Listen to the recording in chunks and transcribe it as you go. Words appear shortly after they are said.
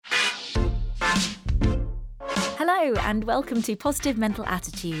Hello and welcome to Positive Mental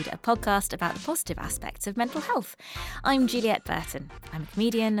Attitude, a podcast about the positive aspects of mental health. I'm Juliet Burton. I'm a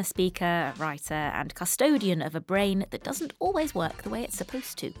comedian, a speaker, a writer and custodian of a brain that doesn't always work the way it's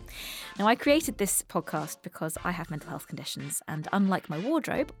supposed to. Now, I created this podcast because I have mental health conditions and unlike my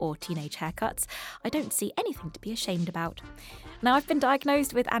wardrobe or teenage haircuts, I don't see anything to be ashamed about. Now, I've been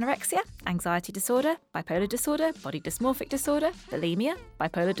diagnosed with anorexia, anxiety disorder, bipolar disorder, body dysmorphic disorder, bulimia,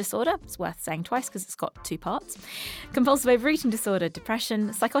 bipolar disorder, it's worth saying twice because it's got two parts, compulsive overeating disorder,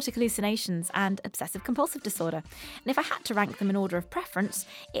 depression, psychotic hallucinations, and obsessive compulsive disorder. And if I had to rank them in order of preference,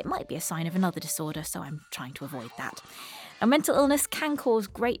 it might be a sign of another disorder, so I'm trying to avoid that. Now, mental illness can cause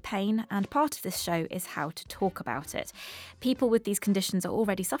great pain, and part of this show is how to talk about it. People with these conditions are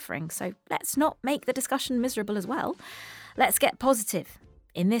already suffering, so let's not make the discussion miserable as well. Let's get positive.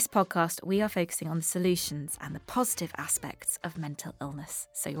 In this podcast, we are focusing on the solutions and the positive aspects of mental illness,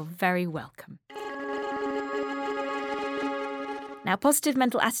 so you're very welcome. Now, Positive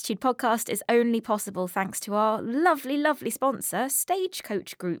Mental Attitude podcast is only possible thanks to our lovely, lovely sponsor,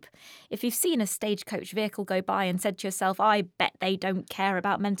 Stagecoach Group. If you've seen a Stagecoach vehicle go by and said to yourself, I bet they don't care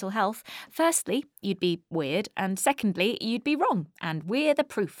about mental health, firstly, you'd be weird, and secondly, you'd be wrong, and we're the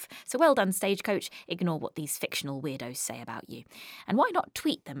proof. So well done, Stagecoach. Ignore what these fictional weirdos say about you. And why not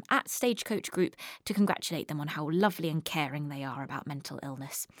tweet them at Stagecoach Group to congratulate them on how lovely and caring they are about mental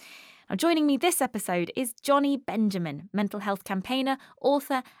illness. Now, joining me this episode is Jonny Benjamin, mental health campaigner,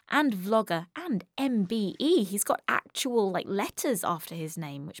 author and vlogger and MBE. He's got actual letters after his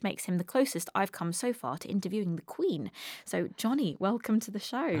name, which makes him the closest I've come so far to interviewing the Queen. So, Jonny, welcome to the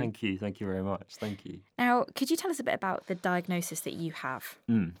show. Thank you very much. Thank you. Now, could you tell us a bit about the diagnosis that you have?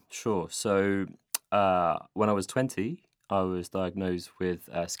 Sure. So, when I was 20, I was diagnosed with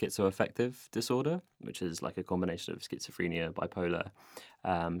schizoaffective disorder, which is like a combination of schizophrenia, bipolar.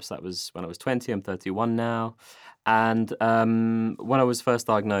 So that was when I was 20. I'm 31 now. And when I was first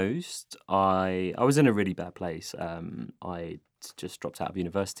diagnosed, I was in a really bad place. I just dropped out of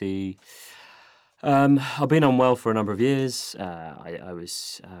university. I've been unwell for a number of years. I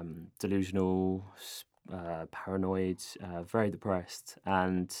was delusional, paranoid, very depressed,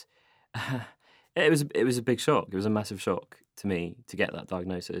 and it was a big shock. It was a massive shock to me to get that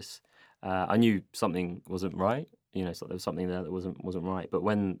diagnosis. I knew something wasn't right. So there was something there that wasn't right. But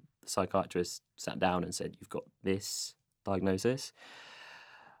when the psychiatrist sat down and said, "You've got this diagnosis,"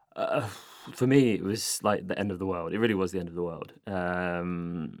 for me it was like the end of the world. It really was the end of the world. I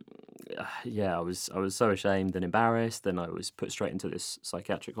was so ashamed and embarrassed, and I was put straight into this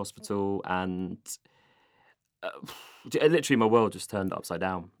psychiatric hospital, and literally my world just turned upside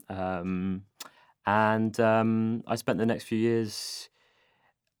down. I spent the next few years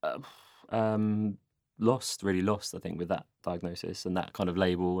really lost, I think, with that diagnosis and that kind of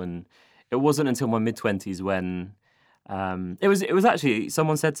label. And it wasn't until my mid-20s when it was actually,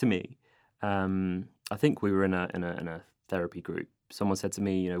 someone said to me, I think we were in a therapy group. Someone said to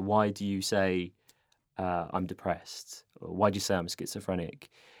me, why do you say I'm depressed? Or why do you say I'm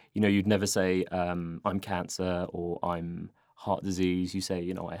schizophrenic? You'd never say I'm cancer or I'm heart disease. You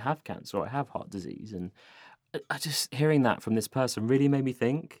say, I have cancer or I have heart disease. And I just, hearing that from this person really made me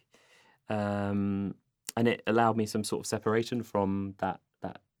think. And it allowed me some sort of separation from that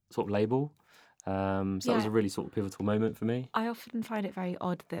sort of label. That was a really sort of pivotal moment for me. I often find it very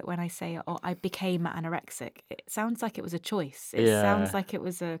odd that when I say, I became anorexic, it sounds like it was a choice. It sounds like it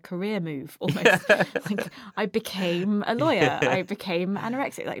was a career move almost. I became a lawyer. I became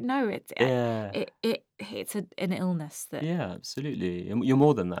anorexic. No, it's an illness. Yeah, absolutely. And you're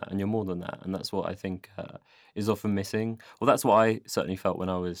more than that, and that's what I think is often missing. Well, that's what I certainly felt when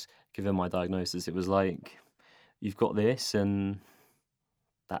I was given my diagnosis. It was like, you've got this, and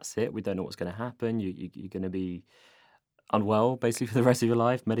that's it. We don't know what's going to happen. You're going to be unwell basically for the rest of your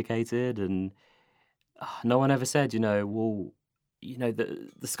life, medicated, and no one ever said, the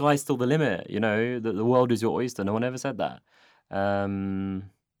sky's still the limit. The world is your oyster. No one ever said that.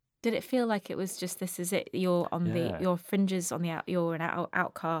 Did it feel like it was just, this is it? You're on your fringes on the out. You're an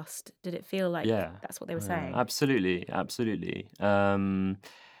outcast. Did it feel like that's what they were saying? Absolutely.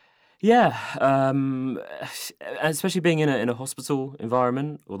 Especially being in a hospital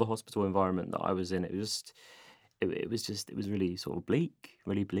environment, or the hospital environment that I was in, it was really sort of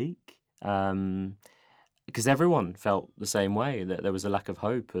really bleak. Because everyone felt the same way, that there was a lack of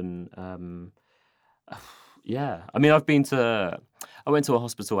hope, and I mean, I went to a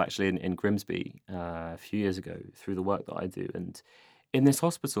hospital actually in Grimsby a few years ago through the work that I do, and in this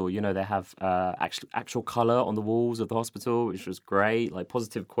hospital, they have actual colour on the walls of the hospital, which was great, like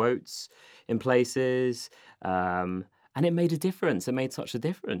positive quotes in places. And it made a difference. It made such a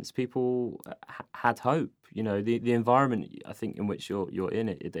difference. People had hope. You know, the environment, I think, in which you're in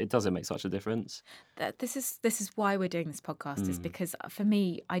it doesn't make such a difference. This is why we're doing this podcast, is because for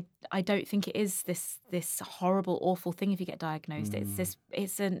me, I don't think it is this horrible, awful thing if you get diagnosed.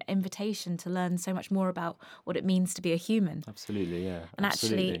 It's an invitation to learn so much more about what it means to be a human. Absolutely, yeah. And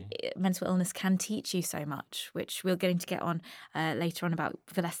absolutely. actually, mental illness can teach you so much, which we're going to get on later on about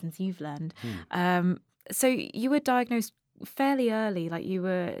the lessons you've learned. So you were diagnosed fairly early, like you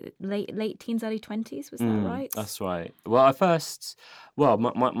were late teens, early 20s, was that right? That's right. Well,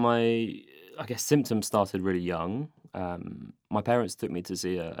 my I guess symptoms started really young. My parents took me to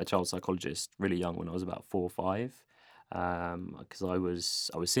see a child psychologist really young when I was about 4 or 5, because I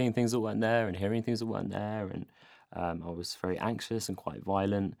was seeing things that weren't there and hearing things that weren't there, and I was very anxious and quite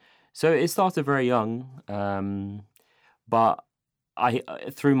violent. So it started very young, but I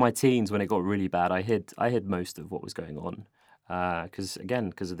through my teens, when it got really bad, I hid most of what was going on, because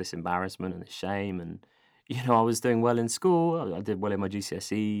of this embarrassment and the shame, and I was doing well in school. I did well in my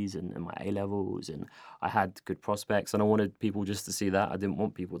GCSEs and my A levels, and I had good prospects, and I wanted people just to see that. I didn't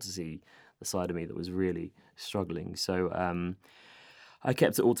want people to see the side of me that was really struggling. So I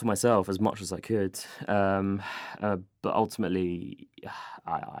kept it all to myself as much as I could, but ultimately,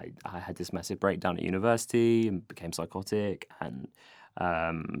 I had this massive breakdown at university and became psychotic, and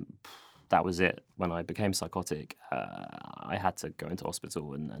that was it. When I became psychotic, I had to go into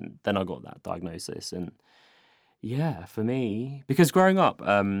hospital, and then I got that diagnosis. And yeah, for me, because growing up,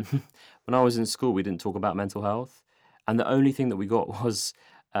 when I was in school, we didn't talk about mental health, and the only thing that we got was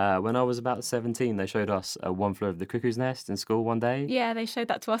when I was about 17, they showed us One Flew Over the Cuckoo's Nest in school one day. Yeah, they showed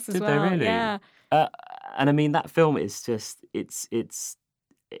that to us as Did well. they really? Yeah. And I mean, that film is just, it's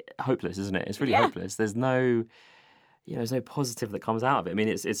hopeless, isn't it? It's really hopeless. There's no positive that comes out of it. I mean,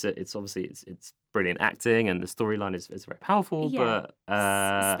 it's obviously it's brilliant acting, and the storyline is very powerful. Yeah.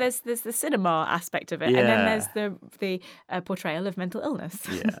 But there's the cinema aspect of it, and then there's the portrayal of mental illness.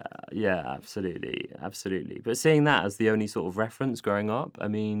 yeah, absolutely. But seeing that as the only sort of reference growing up, I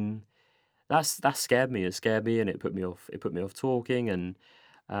mean, that scared me. It scared me, and it put me off. It put me off talking, and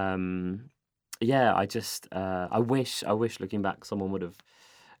I just I wish looking back, someone would have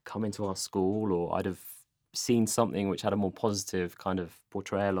come into our school, or I'd have seen something which had a more positive kind of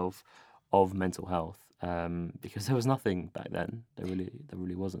portrayal of mental health, because there was nothing back then. There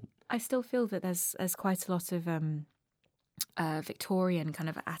really wasn't. I still feel that there's quite a lot of Victorian kind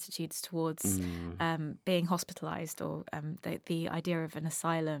of attitudes towards being hospitalised, or the idea of an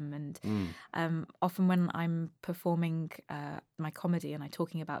asylum, and often when I'm performing my comedy and I'm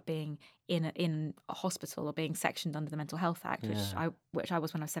talking about being in a hospital or being sectioned under the Mental Health Act, which I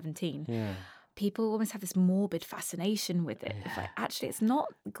was when I was 17. Yeah. People almost have this morbid fascination with it. It's like, actually, it's not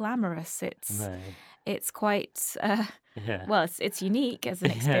glamorous. It's quite well, it's unique as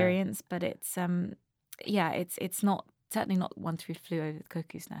an experience, but it's not, certainly not One Flew Over the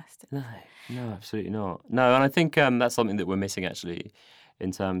Cuckoo's Nest. No, absolutely not. No, and I think that's something that we're missing, actually,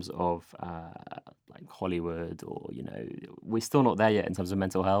 in terms of like Hollywood, or we're still not there yet in terms of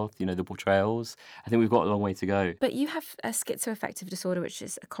mental health. The portrayals. I think we've got a long way to go. But you have a schizoaffective disorder, which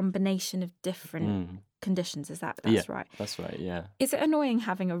is a combination of different conditions. Is that's right? That's right. Yeah. Is it annoying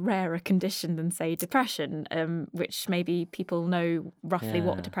having a rarer condition than, say, depression, which maybe people know roughly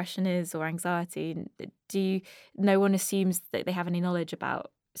what depression is, or anxiety? No one assumes that they have any knowledge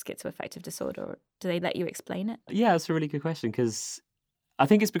about schizoaffective disorder, or do they let you explain it? Yeah, that's a really good question, because I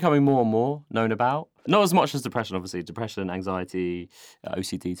think it's becoming more and more known about. Not as much as depression, obviously. Depression, anxiety,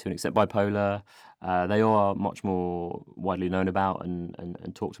 OCD to an extent, bipolar. They are much more widely known about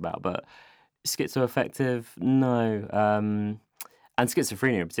and talked about. But schizoaffective, no. And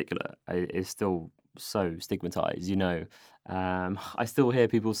schizophrenia in particular is still so stigmatized, I still hear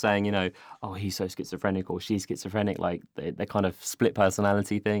people saying, oh, he's so schizophrenic, or she's schizophrenic, like they kind of split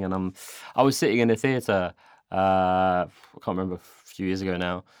personality thing. And I was sitting in a theatre, I can't remember, a few years ago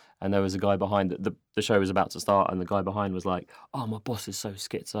now, and there was a guy behind, the show was about to start, and the guy behind was like, oh, my boss is so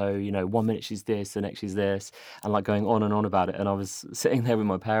schizo, 1 minute she's this, the next she's this, and like going on and on about it. And I was sitting there with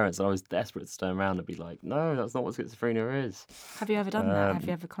my parents, and I was desperate to turn around and be like, no, that's not what schizophrenia is. Have you ever done that? Have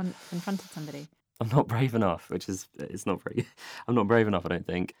you ever confronted somebody? I'm not brave enough, it's not very, I'm not brave enough, I don't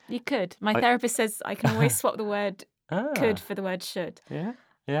think. You could. My therapist says I can always swap the word could for the word should. Yeah?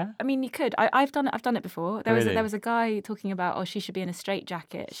 Yeah. I mean, you could. I've done it. I've done it before. There Really? was a guy talking about, oh, she should be in a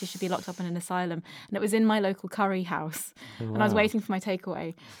straitjacket. She should be locked up in an asylum. And it was in my local curry house. Oh, wow. And I was waiting for my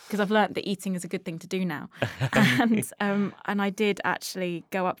takeaway, because I've learnt that eating is a good thing to do now. And I did actually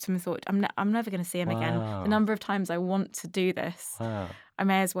go up to him and thought, I'm never going to see him again. The number of times I want to do this, Wow. I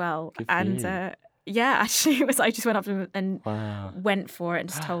may as well. Good for you. Yeah, actually, it was. I just went up to him and Wow. went for it and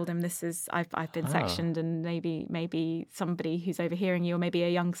just told him, "This is I've been sectioned, and maybe somebody who's overhearing you, or maybe a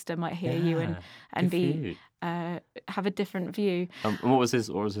youngster might hear you and Good for be you. have a different view." And what was his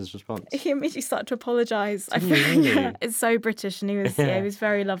response? He immediately started to apologise. Did he really? Yeah, it's so British, and he was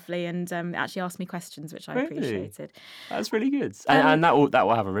very lovely, and actually asked me questions, which I Really? appreciated. That's really good. And that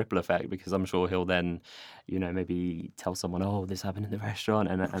will have a ripple effect, because I'm sure he'll then, maybe tell someone, oh, this happened in the restaurant,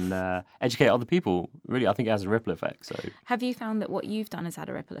 and educate other people. Really, I think it has a ripple effect. So, have you found that what you've done has had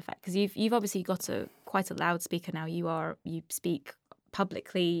a ripple effect? Because you've obviously got quite a loudspeaker now. You speak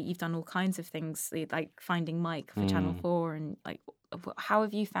publicly. You've done all kinds of things, like finding Mike for Channel 4, and like, how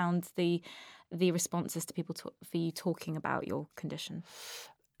have you found the responses to people for you talking about your condition?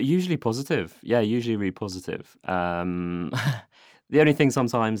 usually positive. Yeah, usually really positive. The only thing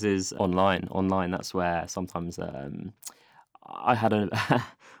sometimes is online. Online, that's where sometimes I had I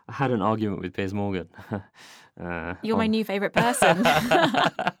had an argument with Piers Morgan. You're my new favourite person.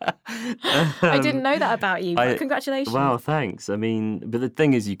 I didn't know that about you. Congratulations. Well, thanks. I mean, but the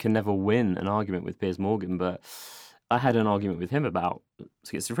thing is, you can never win an argument with Piers Morgan. But I had an argument with him about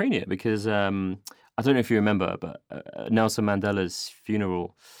schizophrenia, because I don't know if you remember, but at Nelson Mandela's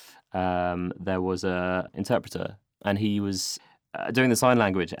funeral, there was a interpreter, and he was doing the sign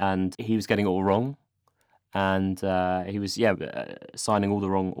language, and he was getting it all wrong, and he was signing all the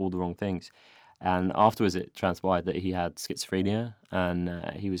wrong things. And afterwards, it transpired that he had schizophrenia, and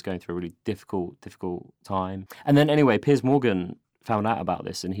he was going through a really difficult time. And then anyway, Piers Morgan found out about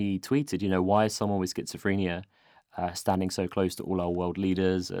this, and he tweeted, why is someone with schizophrenia standing so close to all our world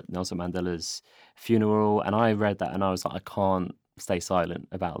leaders at Nelson Mandela's funeral? And I read that, and I was like, I can't stay silent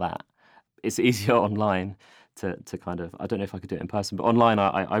about that. It's easier online to kind of, I don't know if I could do it in person, but online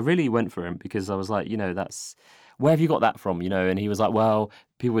I really went for him, because I was like, that's, where have you got that from? And he was like, well,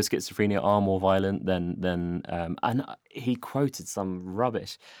 people with schizophrenia are more violent than and he quoted some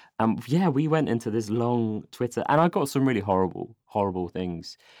rubbish. We went into this long Twitter, and I got some really horrible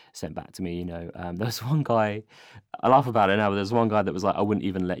things sent back to me. There was one guy, I laugh about it now, but there's one guy that was like, I wouldn't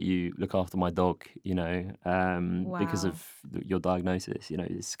even let you look after my dog, because of your diagnosis,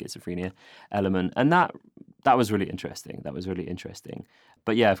 this schizophrenia element. And that was really interesting.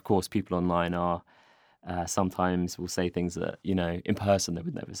 But yeah, of course, people online are sometimes will say things that, in person they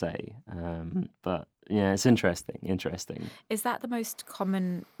would never say. But yeah, it's interesting. Is that the most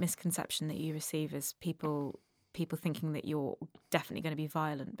common misconception that you receive, is people thinking that you're definitely going to be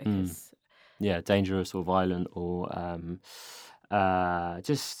violent because... Yeah, dangerous or violent, or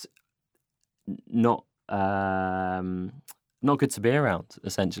just not good to be around,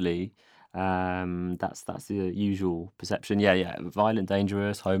 essentially. That's the usual perception. Yeah, violent,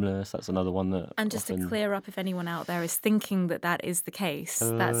 dangerous, homeless. That's another one that. And just to clear up, if anyone out there is thinking that is the case,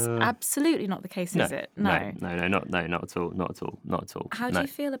 that's absolutely not the case, is it? No, not at all. How do you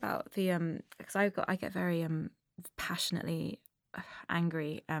feel about the? Because I get very passionately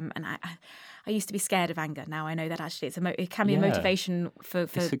angry, and I used to be scared of anger. Now I know that actually it can be a motivation for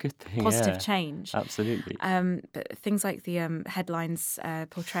it's a good thing, positive change. Absolutely. But things like the headlines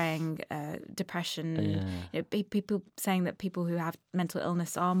portraying depression, people saying that people who have mental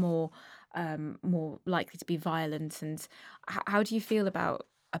illness are more likely to be violent, and how do you feel about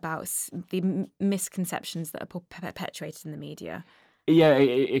the misconceptions that are perpetuated in the media? Yeah,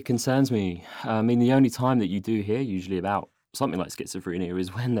 it concerns me. I mean, the only time that you do hear usually about something like schizophrenia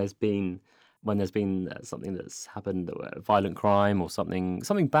is when there's been something that's happened, a violent crime or something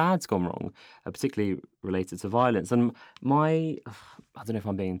bad's gone wrong, particularly related to violence. And I don't know if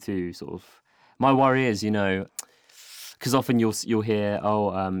I'm being too sort of, my worry is, because often you'll hear,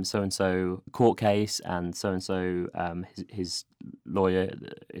 so and so court case, and so his lawyer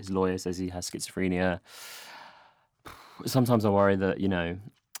says he has schizophrenia. Sometimes I worry that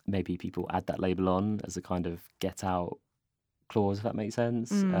maybe people add that label on as a kind of get out clause, if that makes sense.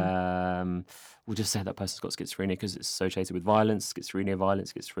 We'll just say that person's got schizophrenia because it's associated with violence, schizophrenia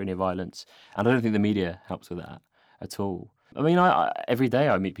violence. And I don't think the media helps with that at all. I mean, every day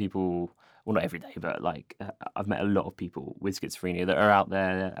I meet people, well, not every day, but I've met a lot of people with schizophrenia that are out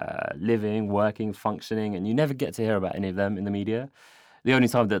there living, working, functioning, and you never get to hear about any of them in the media. The only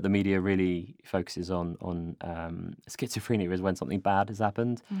time that the media really focuses on schizophrenia is when something bad has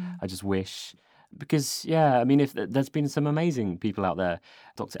happened. I just wish... Because, I mean, if there's been some amazing people out there,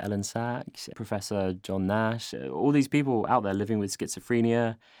 Dr. Ellen Sachs, Professor John Nash, all these people out there living with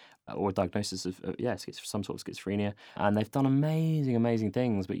schizophrenia, or diagnosis of some sort of schizophrenia, and they've done amazing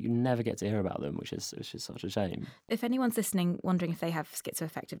things, but you never get to hear about them, which is such a shame. If anyone's listening wondering if they have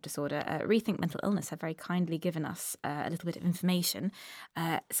schizoaffective disorder, Rethink Mental Illness have very kindly given us a little bit of information.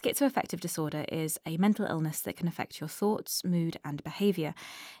 Schizoaffective disorder is a mental illness that can affect your thoughts, mood and behaviour.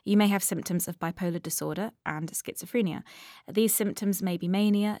 You may have symptoms of bipolar disorder and schizophrenia. These symptoms may be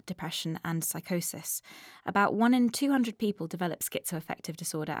mania, depression and psychosis. About 1 in 200 people develop schizoaffective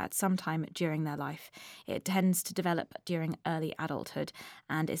disorder at some time during their life. It tends to develop during early adulthood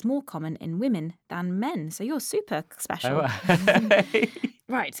and is more common in women than men. So you're super special. Oh.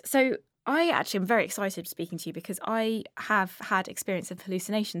 Right. So I actually am very excited speaking to you because I have had experience of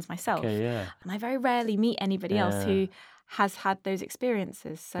hallucinations myself. Okay, yeah. And I very rarely meet anybody else who has had those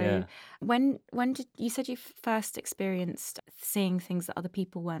experiences. So when did you said you first experienced seeing things that other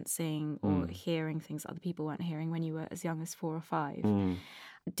people weren't seeing or hearing things that other people weren't hearing when you were as young as 4 or 5?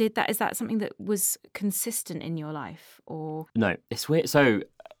 Is that something that was consistent in your life or? No, it's weird. So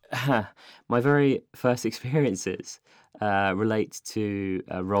my very first experiences relate to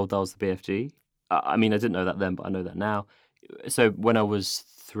Roald Dahl's The BFG. I mean, I didn't know that then, but I know that now. So when I was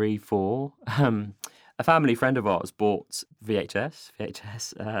 3, 4, a family friend of ours bought VHS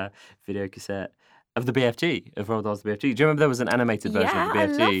video cassette of the BFG, of Roald Dahl's The BFG. Do you remember there was an animated version of the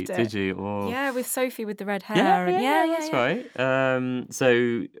BFG? I loved it. Did you? Or... Yeah, with Sophie with the red hair. That's right.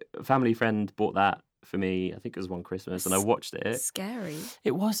 So a family friend bought that for me. I think it was one Christmas, and I watched it. Scary.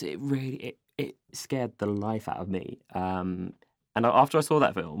 It was. It really. It scared the life out of me. And after I saw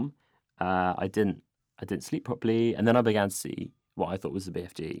that film, I didn't sleep properly, and then I began to see what I thought was the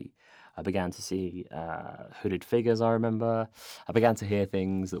BFG. I began to see hooded figures, I remember. I began to hear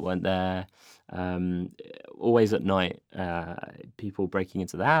things that weren't there. Always at night, people breaking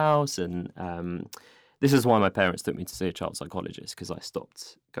into the house. And this is why my parents took me to see a child psychologist, because I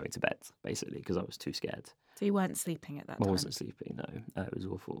stopped going to bed, basically, because I was too scared. So you weren't sleeping at that time? I wasn't sleeping, no. It was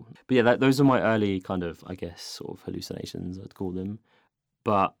awful. But yeah, those are my early kind of, I guess, sort of hallucinations, I'd call them.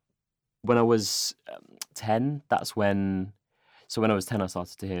 But when I was 10, that's when... So when I was 10, I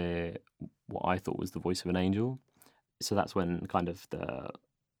started to hear what I thought was the voice of an angel. So that's when kind of the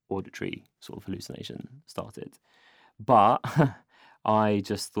auditory sort of hallucination started. But I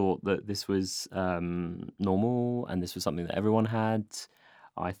just thought that this was normal and this was something that everyone had.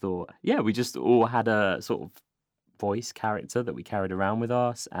 I thought, we just all had a sort of voice character that we carried around with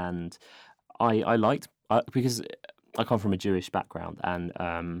us. And I liked, because I come from a Jewish background, and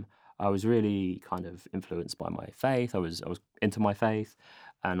I was really kind of influenced by my faith. I was into my faith,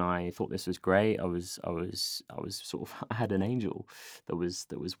 and I thought this was great. I was sort of, I had an angel that was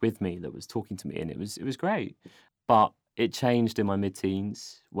with me, that was talking to me, and it was great. But it changed in my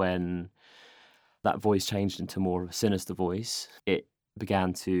mid-teens when that voice changed into more of a sinister voice. It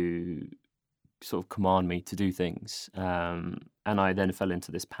began to sort of command me to do things, and I then fell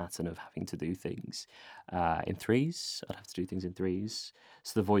into this pattern of having to do things in threes. I'd have to do things in threes.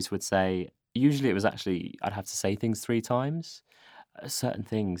 So the voice would say, usually it was actually, I'd have to say things 3 times. Certain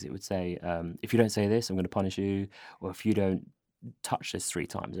things, it would say, if you don't say this, I'm going to punish you, or if you don't touch this 3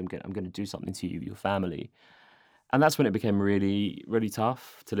 times, I'm going to do something to you, your family. And that's when it became really, really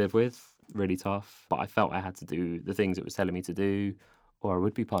tough to live with, really tough. But I felt I had to do the things it was telling me to do, or I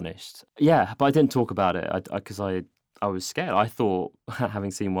would be punished. Yeah, but I didn't talk about it because I was scared. I thought,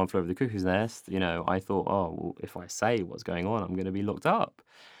 having seen One Flew Over the Cuckoo's Nest, I thought, well, if I say what's going on, I'm going to be locked up.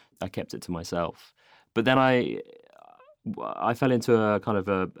 I kept it to myself. But then I fell into a kind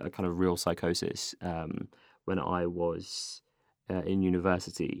of real psychosis when I was in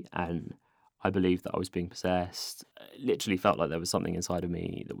university, and I believed that I was being possessed. It literally felt like there was something inside of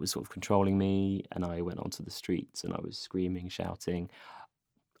me that was sort of controlling me, and I went onto the streets and I was screaming, shouting.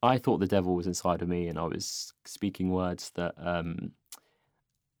 I thought the devil was inside of me, and I was speaking words that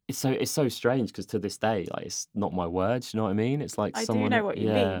it's so strange, because to this day, like, it's not my words. You know what I mean? It's like I someone. do know what you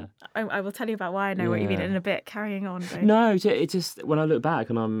mean. I will tell you about why I know what you mean in a bit. Carrying on. Though. No, it just, when I look back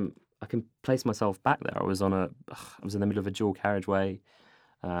and I can place myself back there. I was in the middle of a dual carriageway,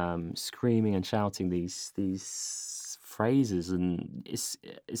 screaming and shouting these phrases, and it's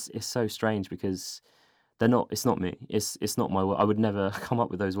so strange because it's not me. It's not my word. I would never come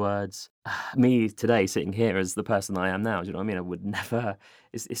up with those words. Me today, sitting here as the person I am now, do you know what I mean? I would never.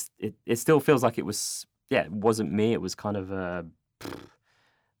 It still feels like it was. Yeah, it wasn't me. It was kind of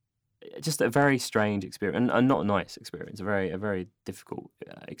just a very strange experience, and not a nice experience. A very difficult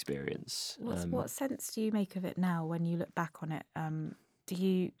experience. What sense do you make of it now when you look back on it?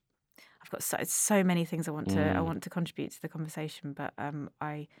 I've got so many things I want to contribute to the conversation, but I'm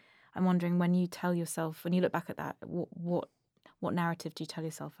wondering, when you tell yourself, when you look back at that, what what narrative do you tell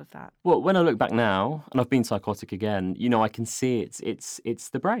yourself of that? Well, when I look back now, and I've been psychotic again, I can see it's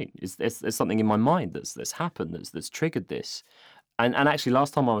the brain. There's something in my mind that's happened that's triggered this. And actually,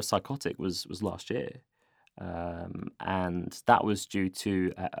 last time I was psychotic was last year, and that was due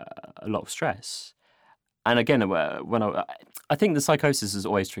to a lot of stress. And again, when I think the psychosis is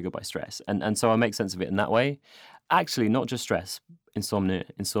always triggered by stress, and so I make sense of it in that way. Actually, not just stress, insomnia.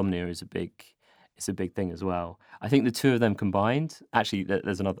 Insomnia is a big thing as well. I think the two of them combined. Actually,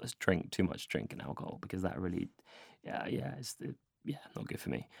 there's another too much drink and alcohol, because that really, not good for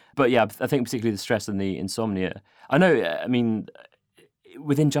me. But yeah, I think particularly the stress and the insomnia. I know. I mean,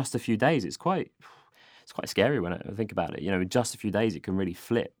 within just a few days, it's quite scary when I think about it. In just a few days, it can really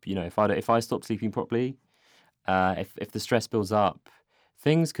flip. If I stop sleeping properly. If the stress builds up,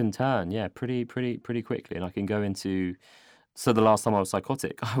 things can turn, pretty quickly, and I can go into. So the last time I was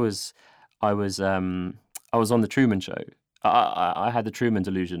psychotic, I was on the Truman Show. I had the Truman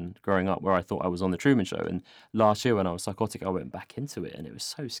delusion growing up, where I thought I was on the Truman Show, and last year when I was psychotic, I went back into it, and it was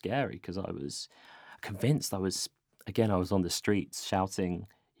so scary because I was convinced I was on the streets shouting,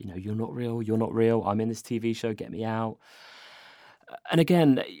 "You're not real, you're not real. I'm in this TV show, get me out." And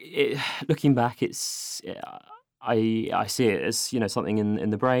again, looking back, I see it as something in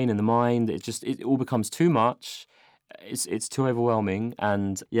the brain, in the mind. It all becomes too much. It's too overwhelming.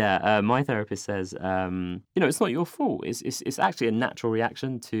 And my therapist says, it's not your fault. It's actually a natural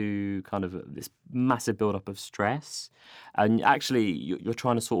reaction to kind of this massive buildup of stress. And actually, you're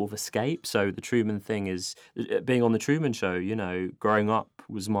trying to sort of escape. So the Truman thing is being on the Truman Show. Growing up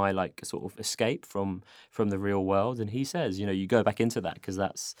was my sort of escape from the real world. And he says, you go back into that because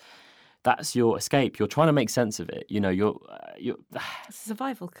that's your escape. You're trying to make sense of it. You're It's a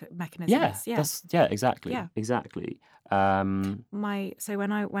survival mechanism. Exactly. Yeah. Exactly. So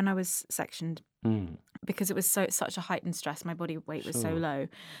when I was sectioned, because it was such a heightened stress, my body weight was so low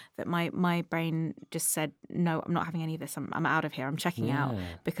that my brain just said, no, I'm not having any of this. I'm out of here. I'm checking out,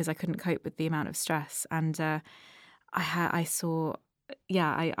 because I couldn't cope with the amount of stress. And I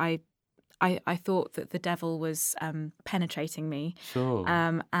thought that the devil was penetrating me. Sure.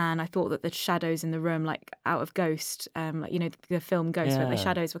 And I thought that the shadows in the room, like out of Ghost, the film Ghost, where the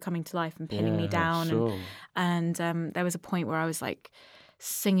shadows were coming to life and pinning me down. Sure. And there was a point where I was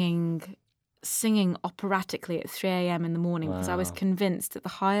singing operatically at 3 a.m. in the morning, because I was convinced that the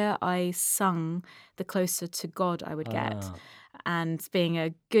higher I sung, the closer to God I would get. And being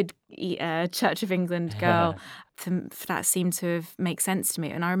a good Church of England girl, that seemed to make sense to me.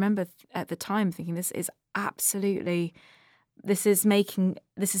 And I remember at the time thinking, this is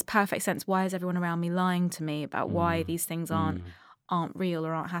perfect sense. Why is everyone around me lying to me about why these things aren't real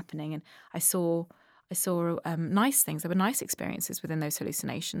or aren't happening? And I saw nice things. There were nice experiences within those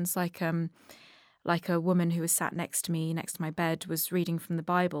hallucinations, like a woman who was sat next to my bed, was reading from the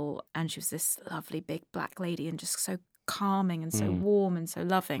Bible, and she was this lovely big black lady, and just so calming and so warm and so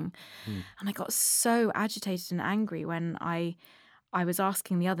loving. And I got so agitated and angry when I was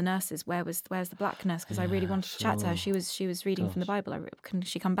asking the other nurses, where's the black nurse, because I really wanted to chat to her. She was reading from the Bible. Can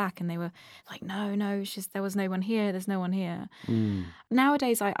she come back? And they were like, no, there was no one here. There's no one here.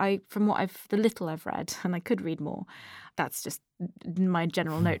 Nowadays, I from the little I've read, and I could read more. That's just my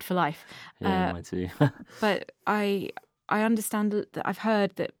general note for life. Mine too. But I understand that I've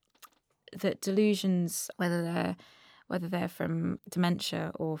heard that delusions, whether they're from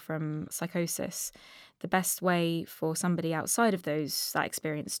dementia or from psychosis, the best way for somebody outside of that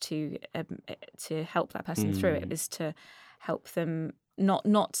experience to help that person through it is to help them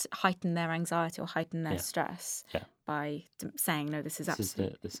not heighten their anxiety or heighten their stress by saying, no, this is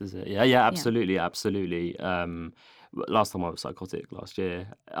absolutely. This is it. Yeah, absolutely. Last time I was psychotic last year,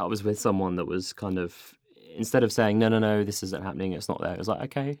 I was with someone that was kind of, instead of saying, no, this isn't happening, it's not there, it was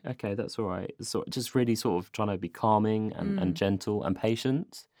like, okay, that's all right. So just really sort of trying to be calming and gentle and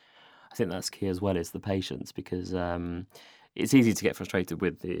patient. I think that's key as well, is the patience, because it's easy to get frustrated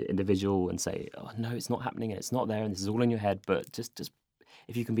with the individual and say, oh, no, it's not happening and it's not there and this is all in your head. But just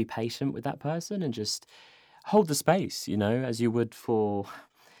if you can be patient with that person and just hold the space, as you would for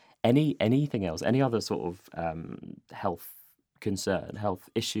anything else, any other sort of health concern, health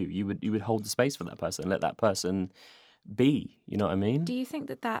issue, you would hold the space for that person and let that person be. You know what I mean? Do you think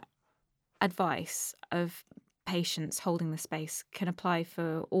that advice of patience, holding the space, can apply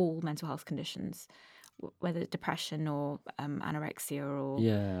for all mental health conditions, whether depression or anorexia or?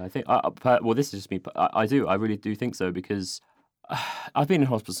 Yeah, I think. Well, this is just me. I do. I really do think so, because I've been in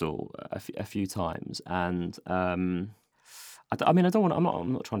hospital a few times, and I mean, I don't want.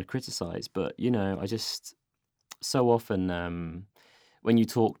 I'm not trying to criticize, but I just so often when you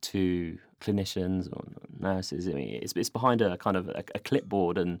talk to clinicians or nurses. I mean, it's behind a kind of a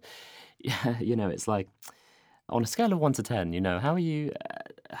clipboard, and it's like on a scale of 1 to 10, how are you?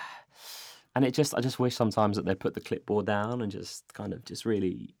 And I just wish sometimes that they put the clipboard down and just kind of just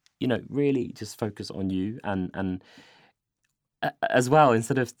really, really just focus on you and as well,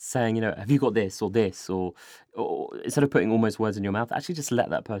 instead of saying, have you got this or this, or instead of putting almost words in your mouth, actually just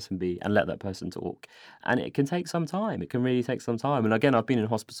let that person be and let that person talk. And it can take some time. It can really take some time. And again, I've been in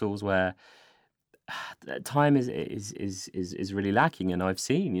hospitals where time is really lacking, and I've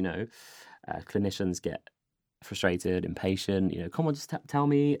seen, clinicians get frustrated, impatient. Come on, just tell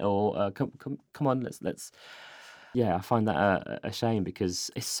me, or come on, let's. Yeah, I find that a shame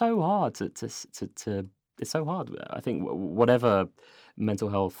because it's so hard to it's so hard. I think whatever mental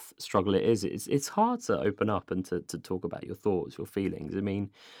health struggle it is, it's hard to open up and to talk about your thoughts, your feelings. I mean,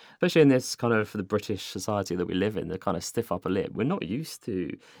 especially in this kind of the British society that we live in, the kind of stiff upper lip. We're not used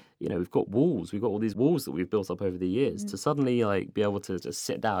to, we've got walls. We've got all these walls that we've built up over the years. To suddenly be able to just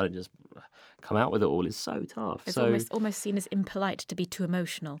sit down and just come out with it all is so tough. It's almost seen as impolite to be too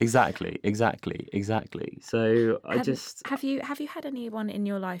emotional. Exactly. So have you had anyone in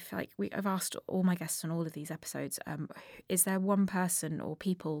your life, like I've asked all my guests on all of these episodes, is there one person or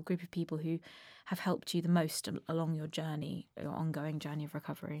group of people who have helped you the most along your journey, your ongoing journey of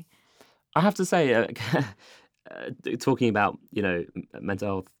recovery? I have to say, talking about mental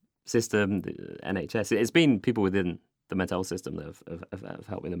health system, the NHS, it's been people within the mental health system that have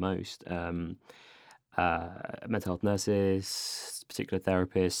helped me the most. Mental health nurses, particular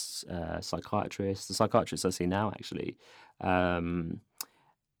therapists, psychiatrists. The psychiatrists I see now, actually. And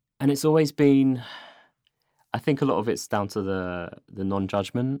it's always been, I think a lot of it's down to the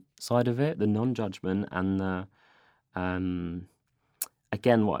non-judgment side of it, the non-judgment and the,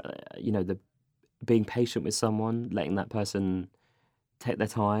 again, the being patient with someone, letting that person take their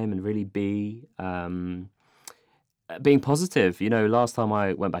time and really be, being positive. Last time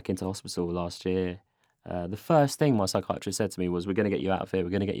I went back into hospital last year, the first thing my psychiatrist said to me was, we're going to get you out of here, we're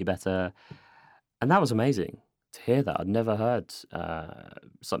going to get you better. And that was amazing to hear that. I'd never heard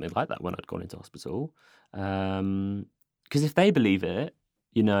something like that when I'd gone into hospital. Because if they believe it,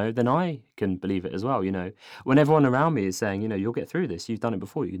 then I can believe it as well. When everyone around me is saying, you'll get through this, you've done it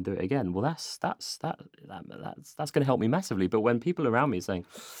before, you can do it again. Well, that's going to help me massively. But when people around me are saying,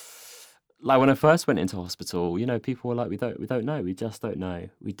 like when I first went into hospital, people were like, we don't know, we just don't know.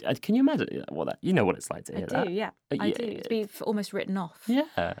 Can you imagine what that? You know what it's like to hear that? I do, yeah, I do. To be almost written off.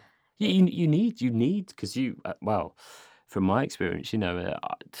 Yeah, you need because well, from my experience,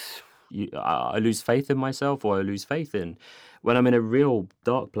 I lose faith in myself, or I lose faith in when I'm in a real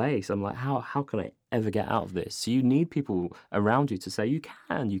dark place. I'm like, how can I ever get out of this? So you need people around you to say, you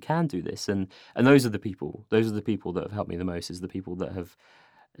can do this, and those are the people that have helped me the most. Is the people that have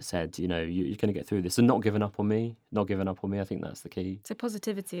said, you're going to get through this, and not giving up on me. I think that's the key. So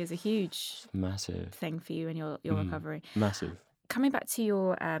positivity is a huge, massive thing for you in your recovery. Massive. Coming back to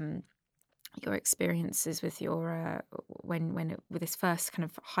your experiences with your with this first kind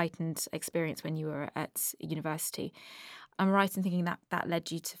of heightened experience when you were at university, I'm right in thinking that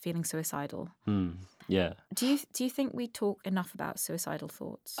led you to feeling suicidal. Yeah. Do you think we talk enough about suicidal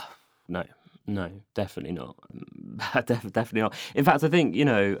thoughts? No, definitely not. Definitely not. In fact, I think,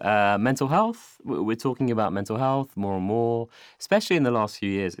 mental health, we're talking about mental health more and more, especially in the last few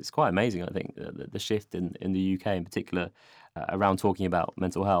years. It's quite amazing, I think, the shift in the UK in particular around talking about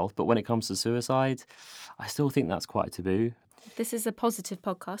mental health. But when it comes to suicide, I still think that's quite taboo. This is a positive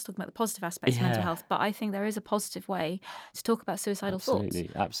podcast, talking about the positive aspects of mental health, but I think there is a positive way to talk about suicidal thoughts.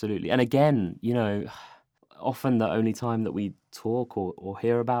 Absolutely. And again, often the only time that we talk or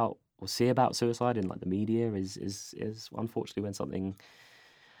hear about or see about suicide in like the media is unfortunately when something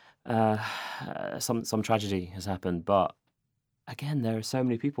some tragedy has happened. But again, there are so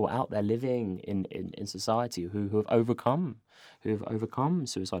many people out there living in society who have overcome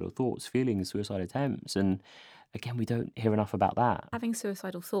suicidal thoughts, feelings, suicide attempts, and again, we don't hear enough about that. Having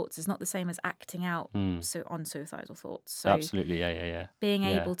suicidal thoughts is not the same as acting out on suicidal thoughts. So absolutely, yeah. Being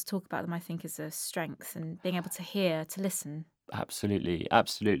able to talk about them, I think, is a strength, and being able to hear, to listen. Absolutely.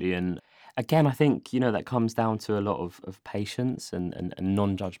 And again, I think, that comes down to a lot of patience and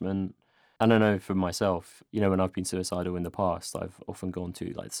non-judgment. And I know for myself, when I've been suicidal in the past, I've often gone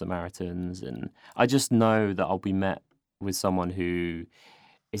to like the Samaritans, and I just know that I'll be met with someone who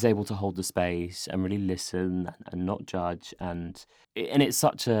is able to hold the space and really listen and not judge. And it's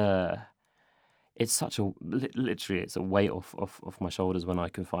such a literally, it's a weight off my shoulders when I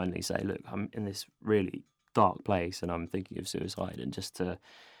can finally say, look, I'm in this really dark place and I'm thinking of suicide, and just to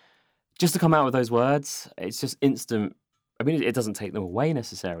come out with those words, it's just instant I mean, it doesn't take them away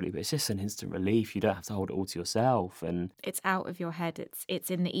necessarily, but it's just an instant relief. You don't have to hold it all to yourself. And It's out of your head.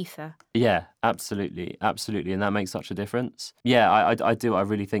 It's in the ether. yeah, absolutely, absolutely, and that makes such a difference. Yeah, I do. I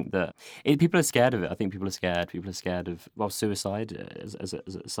really think that people are scared of it. I think people are scared. People are scared of suicide as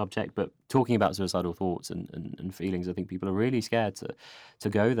a subject, but talking about suicidal thoughts and feelings, I think people are really scared to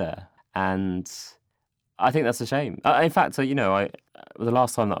go there, and I think that's a shame. In fact, the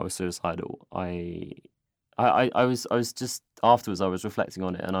last time that I was suicidal, I was just afterwards I was reflecting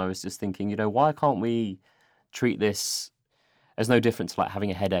on it, and I was just thinking, why can't we treat this as no different to like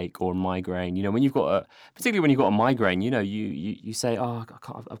having a headache or a migraine? When you've got particularly when you've got a migraine, you say, oh,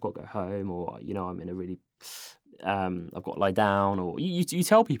 I've got to go home, or I'm in a really I've got to lie down, or you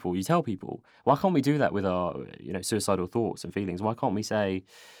tell people. Why can't we do that with our suicidal thoughts and feelings? Why can't we say,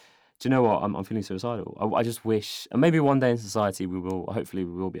 do you know what? I'm feeling suicidal. I just wish, and maybe one day in society hopefully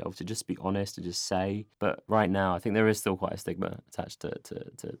we will be able to just be honest and just say. But right now, I think there is still quite a stigma attached to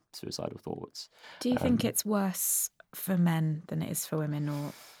suicidal thoughts. Do you think it's worse for men than it is for women?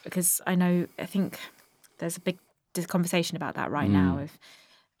 Or because I think there's a big conversation about that right now.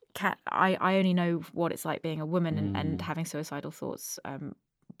 I only know what it's like being a woman and having suicidal thoughts.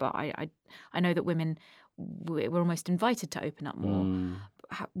 But I know that women, we're almost invited to open up more.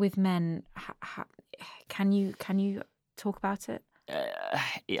 With men, can you talk about it?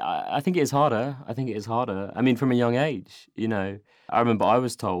 I think it is harder. I mean, from a young age, I remember I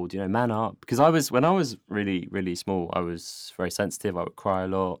was told, man up, because when I was really, really small, I was very sensitive. I would cry a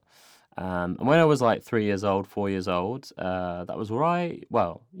lot. And when I was like 3 years old, 4 years old, that was all right.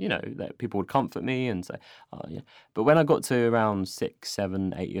 Well, that people would comfort me and say, oh, yeah. But when I got to around 6,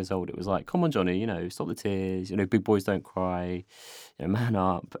 7, 8 years old, it was like, come on, Johnny, stop the tears. Big boys don't cry. Man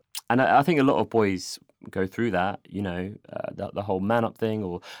up. And I think a lot of boys go through that, the whole man up thing,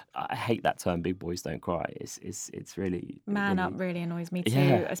 or I hate that term, big boys don't cry. It's really... Man really, up really annoys me too,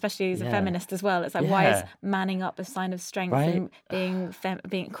 yeah, especially as a feminist as well. It's like, why is manning up a sign of strength, right? And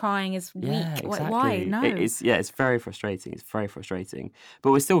being crying is weak? Exactly. Why? No. It's very frustrating. It's very frustrating.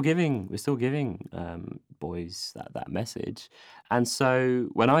 But we're still giving boys that message. And so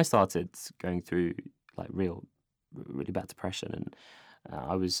when I started going through like really bad depression, and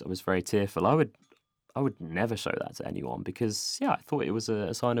I was very tearful, I would never show that to anyone, because I thought it was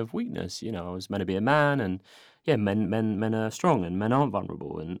a sign of weakness. I was meant to be a man, and men are strong and men aren't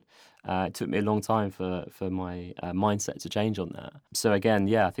vulnerable, and it took me a long time for my mindset to change on that. So again,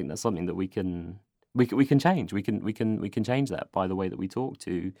 I think that's something that we can change. We can change that by the way that we talk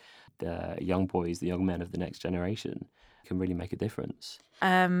to the young boys, the young men of the next generation. It can really make a difference.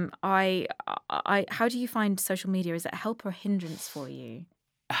 How do you find social media? Is it a help or a hindrance for you?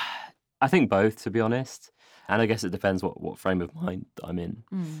 I think both, to be honest. And I guess it depends what frame of mind I'm in.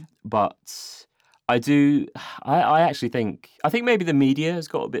 But I actually think maybe the media has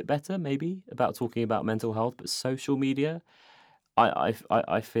got a bit better, maybe, about talking about mental health. But social media,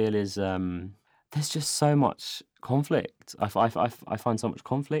 I feel is there's just so much conflict. I find so much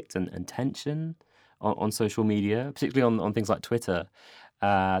conflict and tension on social media, particularly on things like Twitter.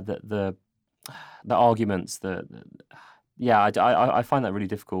 The arguments, I find that really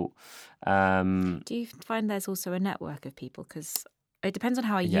difficult. Do you find there's also a network of people? Because it depends on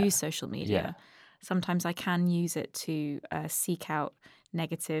how I use social media. Yeah. Sometimes I can use it to seek out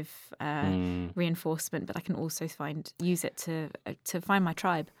negative reinforcement, but I can also use it to find my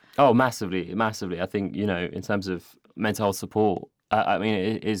tribe. Oh, massively. I think, in terms of mental health support, I mean,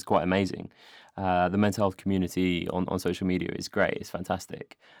 it is quite amazing. The mental health community on social media is great. It's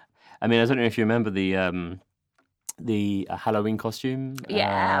fantastic. I mean, I don't know if you remember the Halloween costume.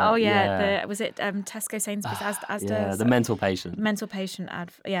 Was it Tesco, Sainsbury's, Asda? The mental patient. Mental patient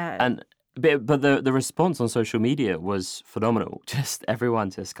ad. Yeah. And but the response on social media was phenomenal. Just everyone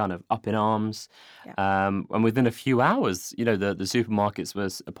just kind of up in arms. Yeah. And within a few hours, the supermarkets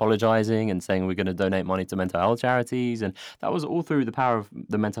was apologising and saying we're going to donate money to mental health charities, and that was all through the power of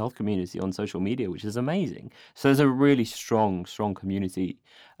the mental health community on social media, which is amazing. So there's a really strong community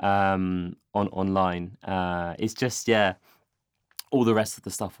online. It's just all the rest of the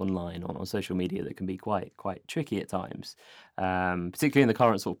stuff online on social media that can be quite tricky at times, particularly in the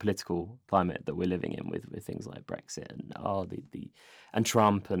current sort of political climate that we're living in with things like Brexit and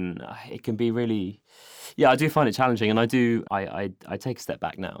Trump, and it can be really, I do find it challenging, and I take a step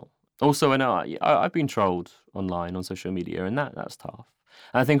back now. Also, and I've been trolled online on social media, and that's tough.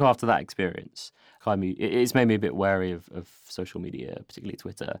 And I think after that experience, it's made me a bit wary of social media, particularly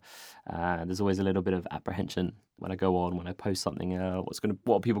Twitter. There's always a little bit of apprehension when I go on, when I post something.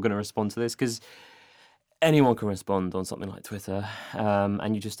 What are people going to respond to this? Because anyone can respond on something like Twitter,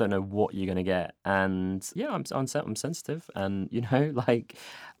 and you just don't know what you're going to get. And yeah, I'm sensitive, and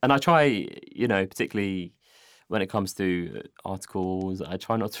and I try, particularly when it comes to articles, I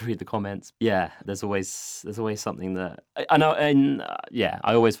try not to read the comments. Yeah, there's always something that I know, and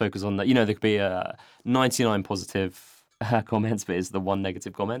I always focus on that. There could be 99 positive comments, but it's the one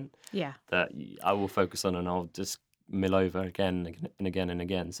negative comment that I will focus on, and I'll just mill over again and again and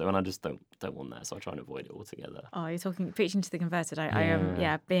again. So, and I just don't want that. So I try and avoid it altogether. Oh, you're preaching to the converted. I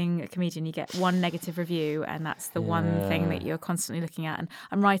am, being a comedian, you get one negative review, and that's the one thing that you're constantly looking at. And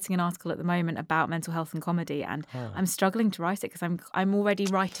I'm writing an article at the moment about mental health and comedy, and I'm struggling to write it because I'm already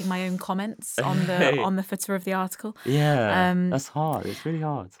writing my own comments on the footer of the article. Yeah, that's hard. It's really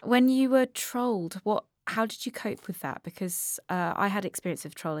hard. When you were trolled, how did you cope with that? Because I had experience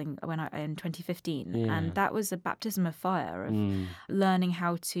of trolling in 2015, and that was a baptism of fire of learning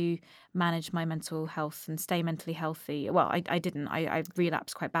how to manage my mental health and stay mentally healthy. Well, I didn't. I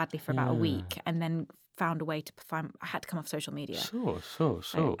relapsed quite badly for about a week, and then found a way to perform. I had to come off social media. Sure.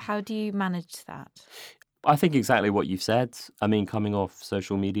 So how do you manage that? I think exactly what you've said. I mean, coming off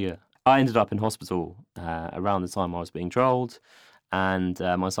social media, I ended up in hospital around the time I was being trolled, and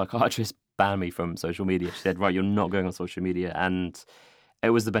my psychiatrist banned me from social media. She said, right, you're not going on social media. And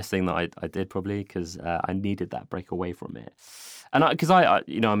it was the best thing that I did, probably, because I needed that break away from it. And because I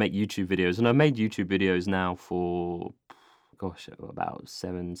make YouTube videos, and I made YouTube videos now for, about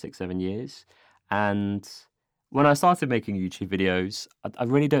 7 years. And when I started making YouTube videos, I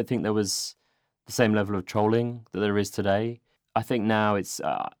really don't think there was the same level of trolling that there is today. I think now it's,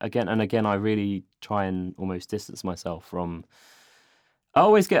 again, I really try and almost distance myself from... I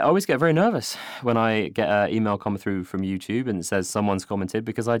always get very nervous when I get an email come through from YouTube and it says someone's commented,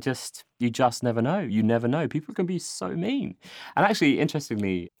 because you just never know. You never know. People can be so mean. And actually,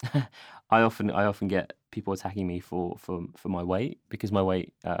 interestingly, I often get people attacking me for my weight, because my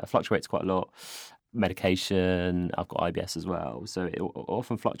weight fluctuates quite a lot. Medication, I've got IBS as well, so it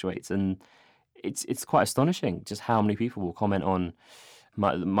often fluctuates, and it's quite astonishing just how many people will comment on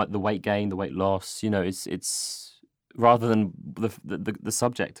the weight gain, the weight loss. It's rather than the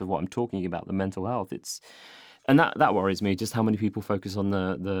subject of what I'm talking about, the mental health. And that worries me, just how many people focus on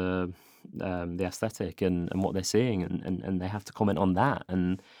the aesthetic and what they're seeing, and they have to comment on that.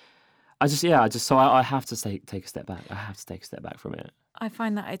 And I have to take a step back. I have to take a step back from it. I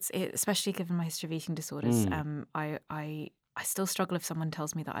find that especially given my history of eating disorders, I still struggle if someone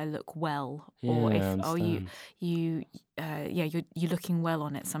tells me that I look well, or if you're looking well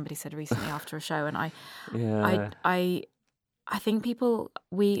on it. Somebody said recently after a show, and I think people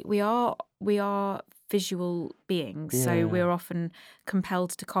we are visual beings, so we're often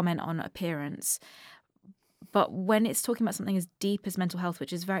compelled to comment on appearance. But when it's talking about something as deep as mental health,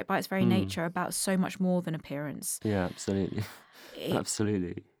 which is by its very nature about so much more than appearance. Yeah, absolutely.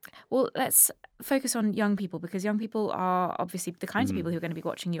 Absolutely. Well, let's focus on young people, because young people are obviously the kinds of people who are going to be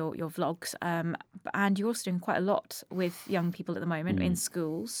watching your vlogs. And you're also doing quite a lot with young people at the moment in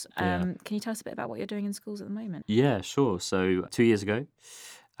schools. Can you tell us a bit about what you're doing in schools at the moment? Yeah, sure. So 2 years ago,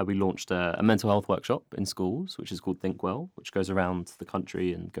 we launched a mental health workshop in schools, which is called Think Well, which goes around the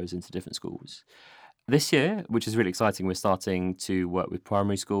country and goes into different schools. This year, which is really exciting, we're starting to work with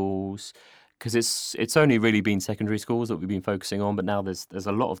primary schools, because it's only really been secondary schools that we've been focusing on, but now there's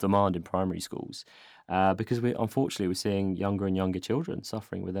a lot of demand in primary schools, because unfortunately we're seeing younger and younger children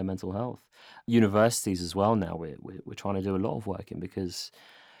suffering with their mental health. Universities as well now we're trying to do a lot of work in, because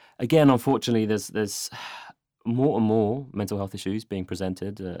again, unfortunately, there's more and more mental health issues being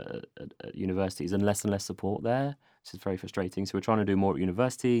presented at universities, and less support there. This is very frustrating. So we're trying to do more at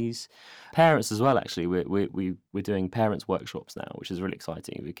universities. Parents as well, actually. We're doing parents workshops now, which is really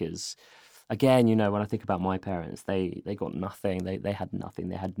exciting, because again, when I think about my parents, they got nothing. They had nothing.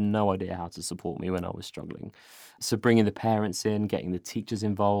 They had no idea how to support me when I was struggling. So bringing the parents in, getting the teachers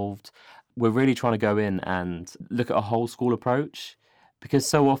involved, we're really trying to go in and look at a whole school approach, because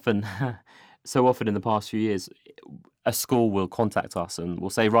so often in the past few years, a school will contact us and will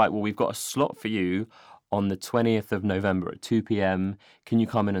say, right, well, we've got a slot for you on the 20th of November at 2 p.m. Can you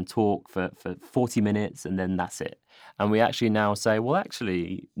come in and talk for 40 minutes, and then that's it? And we actually now say, well,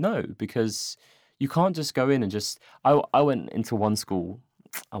 actually, no, because you can't just go in and just... I went into one school,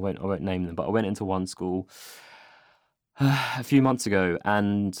 I won't name them, but I went into one school a few months ago,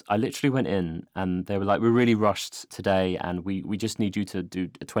 and I literally went in and they were like, we're really rushed today, and we just need you to do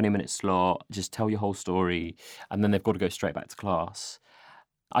a 20-minute slot, just tell your whole story, and then they've got to go straight back to class.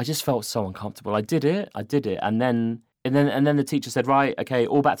 I just felt so uncomfortable. I did it, and then And then the teacher said, right, okay,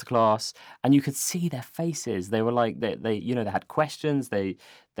 all back to class, and you could see their faces. They were like they they had questions. They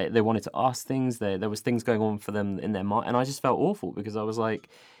wanted to ask things. There was things going on for them in their mind, and I just felt awful because I was like,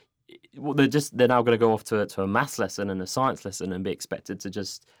 well, they're now going to go off to a maths lesson and a science lesson and be expected to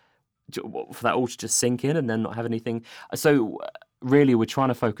just for that all to just sink in and then not have anything. So really, we're trying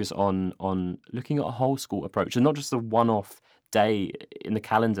to focus on looking at a whole school approach and not just a one-off day in the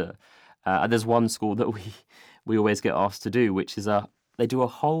calendar. There's one school that we always get asked to do, which is they do a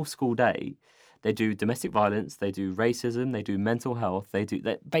whole school day. They do domestic violence, they do racism, they do mental health, they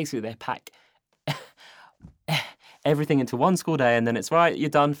pack everything into one school day, and then it's right, you're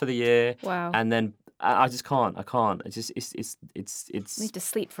done for the year. Wow. And then I just can't. I can't. It's. You need to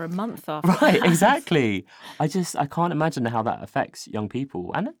sleep for a month after. Right, exactly. I can't imagine how that affects young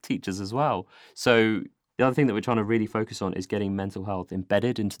people and teachers as well. So the other thing that we're trying to really focus on is getting mental health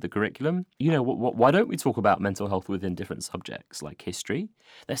embedded into the curriculum. You know, why don't we talk about mental health within different subjects like history?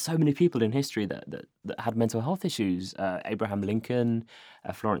 There's so many people in history that had mental health issues. Abraham Lincoln,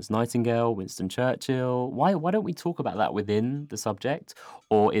 Florence Nightingale, Winston Churchill. Why don't we talk about that within the subject?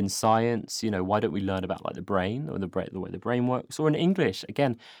 Or in science, you know, why don't we learn about like the brain or the way the brain works? Or in English,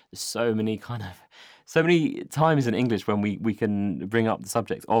 again, there's so many times in English when we can bring up the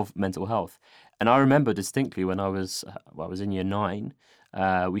subject of mental health. And I remember distinctly when I was in year 9,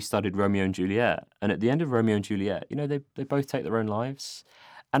 we studied Romeo and Juliet. And at the end of Romeo and Juliet, you know, they both take their own lives.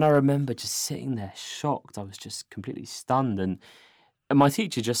 And I remember just sitting there shocked. I was just completely stunned. And my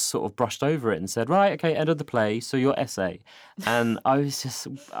teacher just sort of brushed over it and said, right, okay, end of the play, so your essay. And I was just,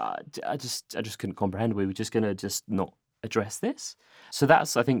 I just couldn't comprehend. We were just going to just not address this. So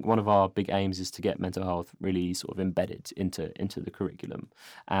that's, I think, one of our big aims is to get mental health really sort of embedded into the curriculum.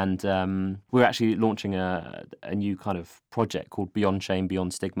 And we're actually launching a new kind of project called Beyond Shame,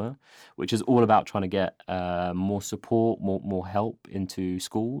 Beyond Stigma, which is all about trying to get more support, more help into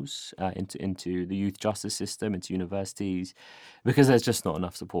schools, into the youth justice system, into universities, because there's just not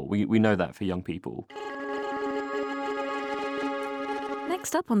enough support. We know that for young people.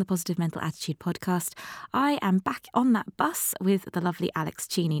 Next up on the Positive Mental Attitude podcast, I am back on that bus with the lovely Alex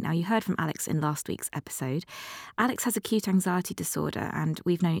Cheney. Now, you heard from Alex in last week's episode. Alex has acute anxiety disorder, and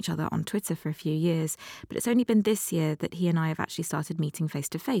we've known each other on Twitter for a few years, but it's only been this year that he and I have actually started meeting face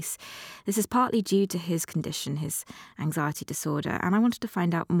to face. This is partly due to his condition, his anxiety disorder, and I wanted to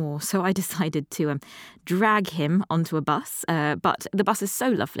find out more, so I decided to drag him onto a bus, but the bus is so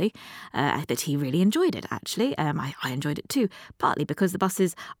lovely that he really enjoyed it, actually. I enjoyed it too, partly because the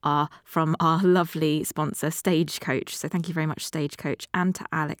buses are from our lovely sponsor, Stagecoach. So thank you very much, Stagecoach, and to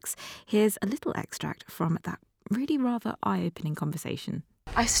Alex. Here's a little extract from that really rather eye-opening conversation.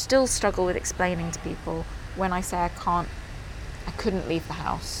 I still struggle with explaining to people when I say I couldn't leave the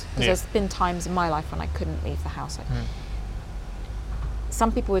house. Because there's been times in my life when I couldn't leave the house.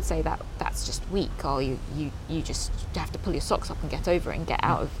 Some people would say that that's just weak, or you just have to pull your socks up and get over it and get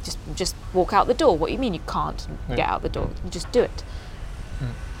out of, just walk out the door. What do you mean you can't get out the door? You just do it.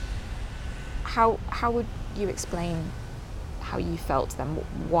 How would you explain how you felt then?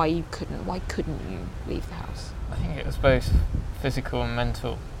 Why couldn't you leave the house? I think it was both physical and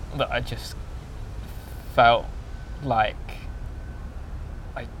mental, that I just felt like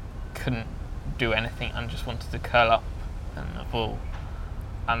I couldn't do anything and just wanted to curl up in the ball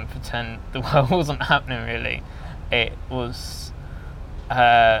and pretend the world wasn't happening, really. It was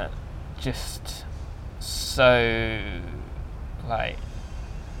just so like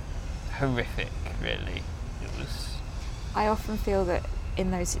horrific, really. It was. I often feel that in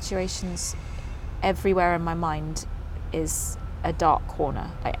those situations, everywhere in my mind is a dark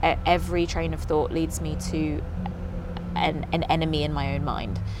corner. Like every train of thought leads me to an enemy in my own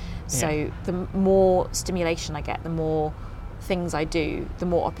mind. So the more stimulation I get, the more things I do, the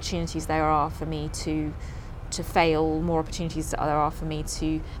more opportunities there are for me to fail, more opportunities there are for me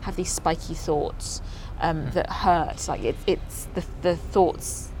to have these spiky thoughts that hurt. Like it's the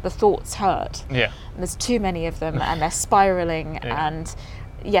thoughts hurt. Yeah. And there's too many of them, and they're spiraling. Yeah. And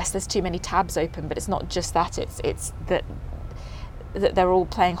yes, there's too many tabs open, but it's not just that. It's that they're all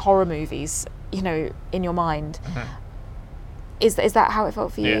playing horror movies, you know, in your mind. Mm-hmm. Is that how it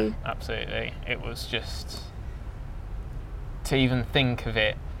felt for you? Yeah, absolutely. It was just to even think of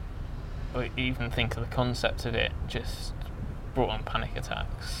it, or even think of the concept of it, just brought on panic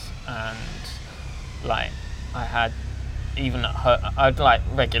attacks. And like I had like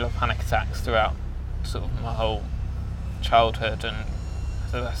regular panic attacks throughout sort of my whole childhood and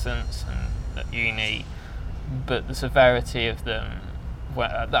adolescence and at uni, but the severity of them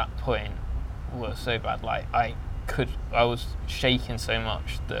at that point was so bad. Like I was shaking so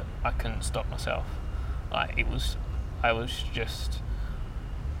much that I couldn't stop myself. Like it was I was just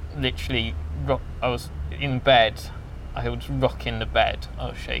literally I was in bed. I was rocking the bed. I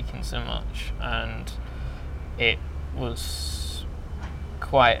was shaking so much, and it was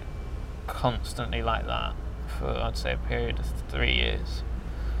quite constantly like that for, I'd say, a period of 3 years,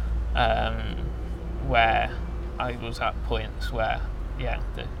 where I was at points where,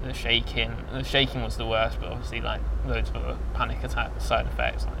 the shaking was the worst, but obviously like loads of other panic attack side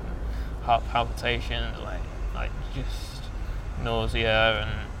effects, like heart palpitations, like just nausea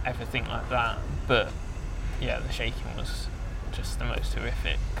and everything like that. But yeah, the shaking was just the most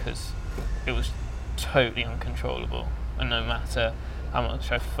horrific because it was totally uncontrollable, and no matter how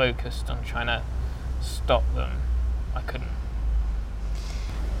much I focused on trying to stop them, I couldn't.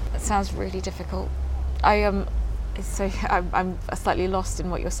 It sounds really difficult. I'm slightly lost in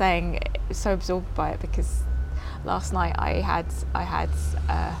what you're saying. I'm so absorbed by it because last night I had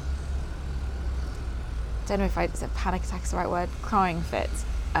don't know if it's a panic attack is the right word, crying fit,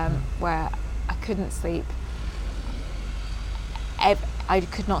 where I couldn't sleep. I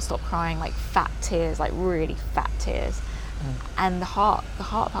could not stop crying, like fat tears, like really fat tears. And the heart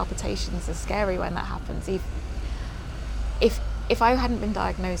palpitations are scary when that happens. If I hadn't been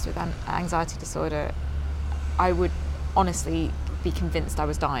diagnosed with an anxiety disorder, I would honestly be convinced I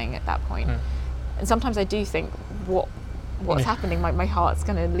was dying at that point. And sometimes I do think, what's happening? My heart's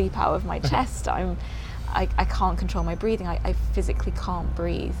going to leap out of my chest. I can't control my breathing. I physically can't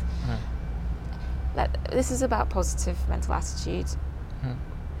breathe. This is about positive mental attitude.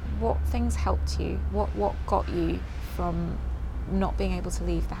 What things helped you? What got you from not being able to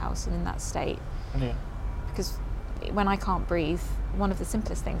leave the house and in that state? Because when I can't breathe, one of the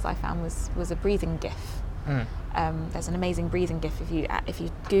simplest things I found was a breathing GIF. There's an amazing breathing GIF if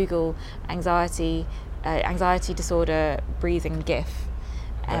you Google anxiety disorder breathing GIF.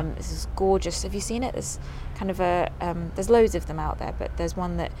 This is gorgeous. Have you seen it? There's kind of there's loads of them out there, but there's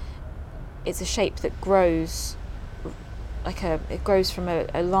one that it's a shape that grows it grows from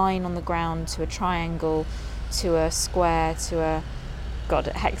a line on the ground to a triangle to a square to a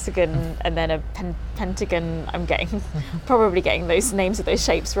hexagon and then a pentagon. I'm probably getting those names of those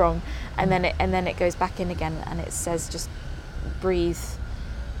shapes wrong, and then it goes back in again, and it says just breathe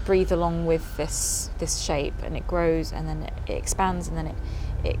along with this shape, and it grows and then it expands and then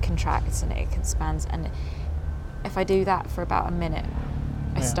it contracts and it expands. And if I do that for about a minute,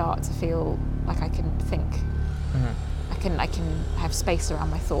 I start to feel like I can think. I can have space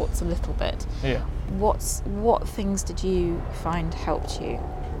around my thoughts a little bit. What things did you find helped you?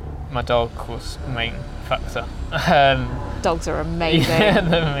 My dog was the main factor. Dogs are amazing. Yeah,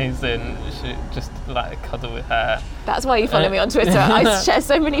 they're amazing. Just like a cuddle with her. That's why you follow me on Twitter. I share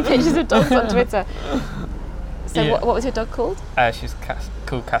so many pictures of dogs on Twitter. So what was your dog called? She's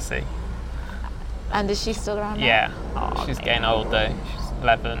called Cassie. And is she still around now? Yeah. Oh, she's getting old though. She's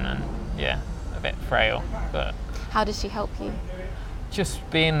 11 and a bit frail. But how does she help you? Just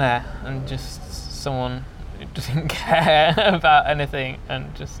being there and just someone who doesn't care about anything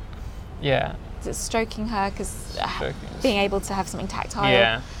and just Is it stroking her? Because being able to have something tactile.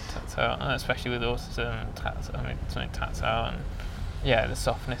 Yeah, tactile, and especially with autism, something tactile, and the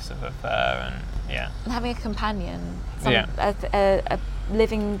softness of her fur, and having a companion, a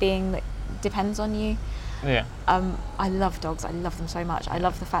living being that depends on you. I love dogs. I love them so much. I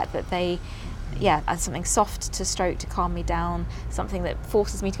love the fact that they, something soft to stroke to calm me down, something that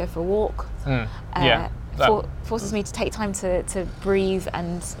forces me to go for a walk. Forces me to take time to breathe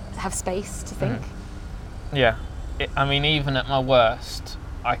and have space to think. Even at my worst,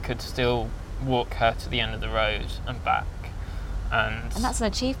 I could still walk her to the end of the road and back. And that's an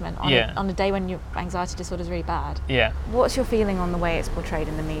achievement on a day when your anxiety disorder is really bad. What's your feeling on the way it's portrayed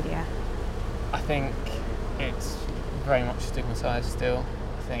in the media? I think it's very much stigmatised still.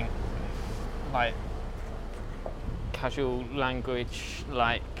 I think like casual language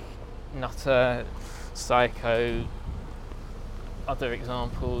like nutter, psycho, other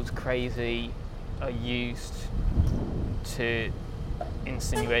examples, crazy, are used to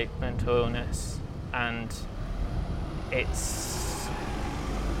insinuate mental illness, and it's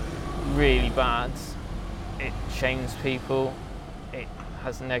really bad. It shames people, it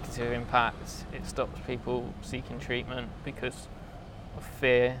has a negative impact, it stops people seeking treatment because of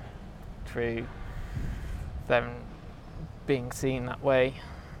fear through them being seen that way,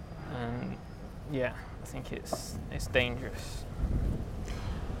 and I think it's dangerous.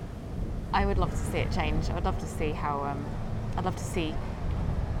 I would love to see it change. I would love to see how I'd love to see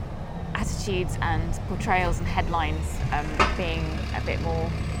attitudes and portrayals and headlines being a bit more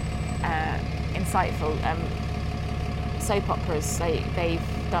insightful. Soap operas, they've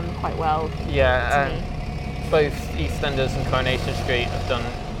done quite well to me. both EastEnders and Coronation Street have done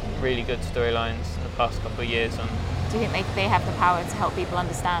really good storylines in the past couple of years. Do you think they have the power to help people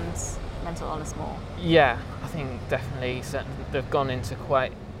understand mental illness more? Yeah, I think definitely. So they've gone into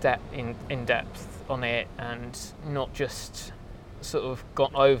quite in depth on it, and not just sort of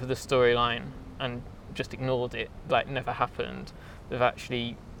got over the storyline and just ignored it, like never happened. They've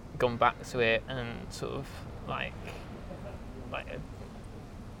actually gone back to it and sort of like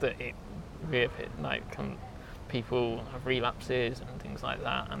that it people have relapses and things like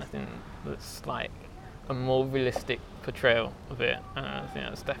that, and I think that's like a more realistic portrayal of it, and I think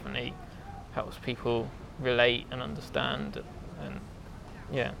that's definitely helps people relate and understand, and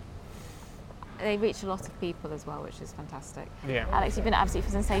yeah. They reach a lot of people as well, which is fantastic. Yeah. Alex, you've been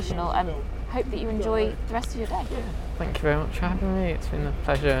absolutely sensational. Hope that you enjoy the rest of your day. Thank you very much for having me. It's been a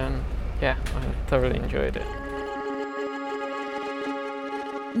pleasure, and yeah, I thoroughly enjoyed it.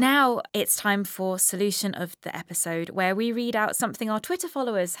 Now it's time for Solution of the Episode, where we read out something our Twitter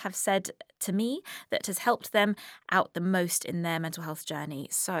followers have said to me that has helped them out the most in their mental health journey.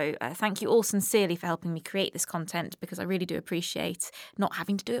 So thank you all sincerely for helping me create this content, because I really do appreciate not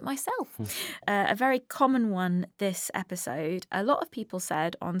having to do it myself. A very common one this episode, a lot of people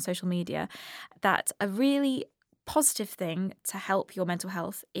said on social media that a really positive thing to help your mental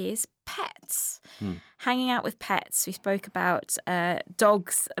health is pets. Hanging out with pets. We spoke about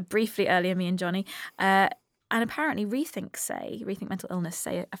dogs briefly earlier, me and Jonny. And apparently Rethink Mental Illness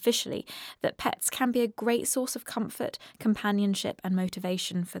say officially that pets can be a great source of comfort, companionship and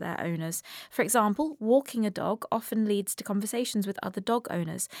motivation for their owners. For example, walking a dog often leads to conversations with other dog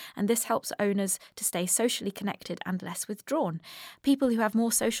owners, and this helps owners to stay socially connected and less withdrawn. People who have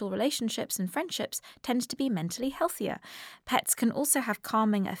more social relationships and friendships tend to be mentally healthier. Pets can also have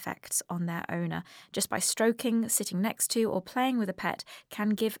calming effects on their owner. Just by stroking, sitting next to or playing with a pet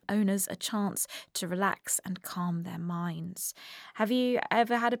can give owners a chance to relax and calm their minds. Have you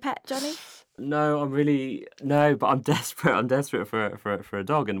ever had a pet, Jonny? No, but I'm desperate. I'm desperate for a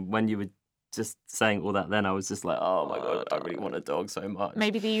dog. And when you were just saying all that, then I was just like, oh my God, I really want a dog so much.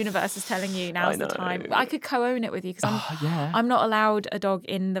 Maybe the universe is telling you now's the time. I could co-own it with you, because I'm not allowed a dog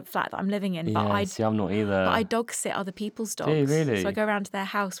in the flat that I'm living in. But I'm not either. But I dog sit other people's dogs. Do you really? So I go around to their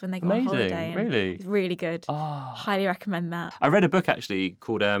house when they go on holiday. Really? It's really good. Highly recommend that. I read a book actually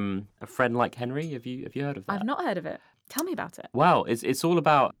called A Friend Like Henry. Have you heard of that? I've not heard of it. Tell me about it. Well, it's all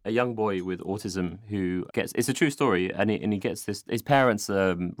about a young boy with autism who it's a true story, and he gets this. His parents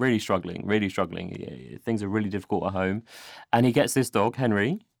are really struggling. Things are really difficult at home, and he gets this dog,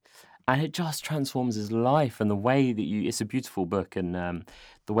 Henry, and it just transforms his life. And the way that it's a beautiful book, and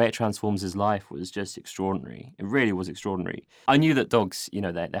the way it transforms his life was just extraordinary. It really was extraordinary. I knew that dogs,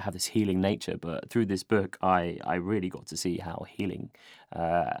 they have this healing nature, but through this book, I really got to see how healing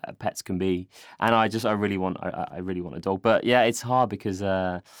pets can be, and I really want a dog. But yeah, it's hard because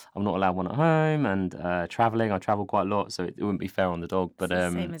I'm not allowed one at home, and traveling. I travel quite a lot, so it wouldn't be fair on the dog. But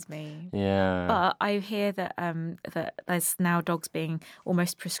it's the same as me. Yeah. But I hear that that there's now dogs being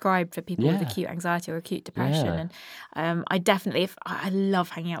almost prescribed for people with acute anxiety or acute depression, and I love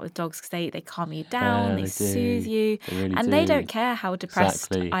hanging out with dogs because they calm you down, they soothe you, they don't care how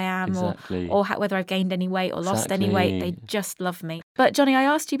depressed I am or whether I've gained any weight or lost any weight. They just love me. But Jonny, I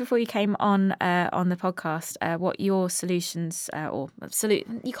asked you before you came on the podcast what your solutions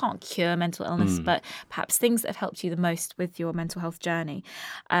you can't cure mental illness, but perhaps things that have helped you the most with your mental health journey.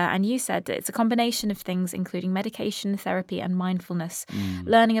 And you said that it's a combination of things, including medication, therapy and mindfulness,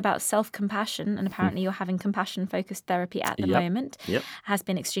 learning about self-compassion, and apparently you're having compassion-focused therapy at the moment, has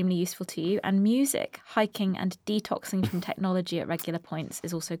been extremely useful to you. And music, hiking and detoxing from technology at regular points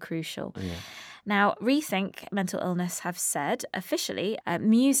is also crucial. Now, Rethink Mental Illness have said officially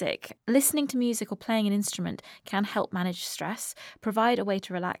music, listening to music or playing an instrument can help manage stress, provide a way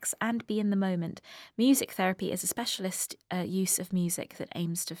to relax and be in the moment. Music therapy is a specialist use of music that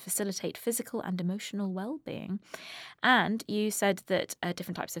aims to facilitate physical and emotional well-being. And you said that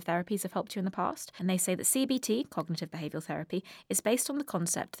different types of therapies have helped you in the past. And they say that CBT, cognitive behavioural therapy, is based on the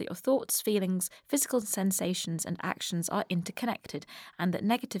concept that your thoughts, feelings, physical sensations and actions are interconnected, and that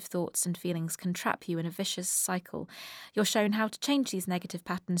negative thoughts and feelings can trap you in a vicious cycle. You're shown how to change these negative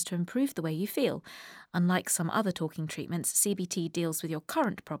patterns to improve the way you feel. Unlike some other talking treatments, CBT deals with your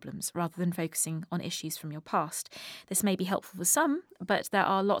current problems rather than focusing on issues from your past. This may be helpful for some, but there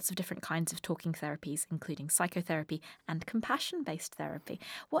are lots of different kinds of talking therapies, including psychotherapy and compassion-based therapy.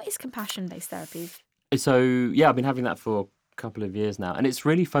 What is compassion-based therapy? So, I've been having that for a couple of years now, and it's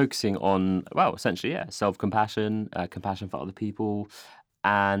really focusing on, essentially, self-compassion, compassion for other people.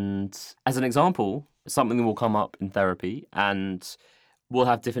 And as an example, something will come up in therapy, and we'll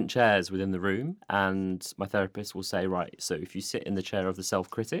have different chairs within the room, and my therapist will say, right, so if you sit in the chair of the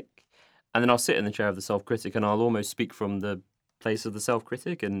self-critic, and then I'll sit in the chair of the self-critic, and I'll almost speak from the place of the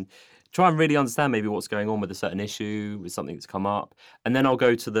self-critic and try and really understand maybe what's going on with a certain issue, with something that's come up. And then I'll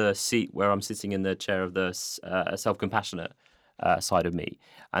go to the seat where I'm sitting in the chair of the self-compassionate side of me.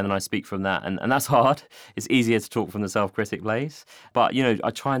 And then I speak from that. And that's hard. It's easier to talk from the self-critic place. But,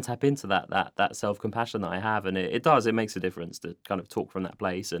 I try and tap into that self-compassion that I have. And it does. It makes a difference to kind of talk from that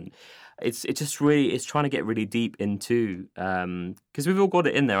place. And it's trying to get really deep into, because we've all got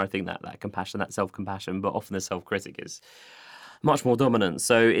it in there, I think, that compassion, that self-compassion. But often the self-critic is much more dominant.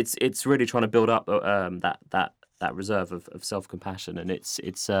 So it's really trying to build up that reserve of self-compassion, and it's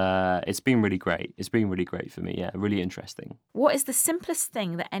been really great. It's been really great for me. Yeah, really interesting. What is the simplest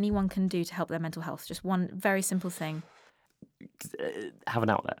thing that anyone can do to help their mental health? Just one very simple thing. Have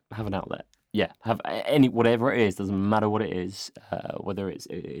an outlet. Yeah, have whatever it is. Doesn't matter what it is. Whether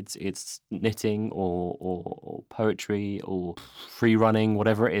it's knitting or poetry or free running,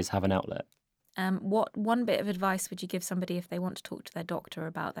 whatever it is, have an outlet. What one bit of advice would you give somebody if they want to talk to their doctor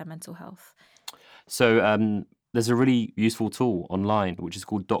about their mental health? So there's a really useful tool online which is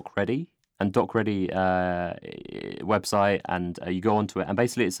called DocReady, and DocReady website, and you go onto it, and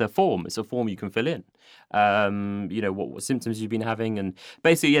basically it's a form. It's a form you can fill in. What symptoms you've been having, and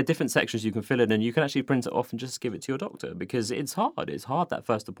basically different sections you can fill in, and you can actually print it off and just give it to your doctor, because it's hard. It's hard that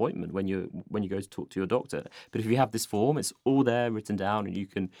first appointment when you go to talk to your doctor. But if you have this form, it's all there written down, and you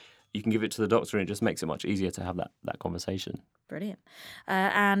can give it to the doctor, and it just makes it much easier to have that conversation. Brilliant.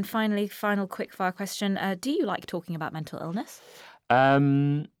 And finally, final quick-fire question. Do you like talking about mental illness?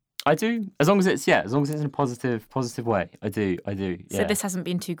 I do, as long as it's in a positive way. I do. Yeah. So this hasn't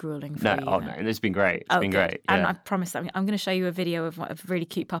been too grueling for you? No, it's been great. It's been great. And yeah. I promise that I'm going to show you a video of a really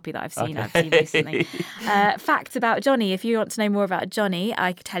cute puppy that I've seen recently. Facts about Jonny. If you want to know more about Jonny,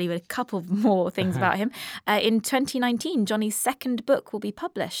 I could tell you a couple more things about him. In 2019, Jonny's second book will be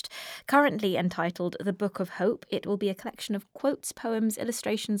published, currently entitled The Book of Hope. It will be a collection of quotes, poems,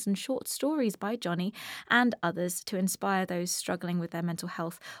 illustrations and short stories by Jonny and others to inspire those struggling with their mental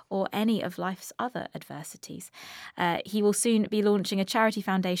health or any of life's other adversities. He will soon be launching a charity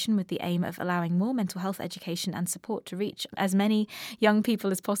foundation with the aim of allowing more mental health education and support to reach as many young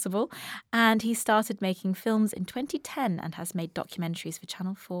people as possible. And he started making films in 2010 and has made documentaries for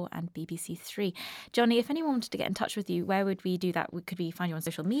Channel 4 and BBC 3. Jonny, if anyone wanted to get in touch with you, where would we do that? Could we find you on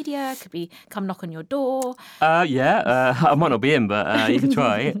social media? Could we come knock on your door? I might not be in, but you can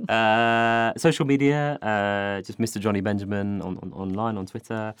try. Social media, just Mr. Jonny Benjamin online on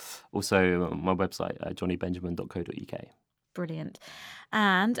Twitter. Also, my website, jonnybenjamin.co.uk. Brilliant.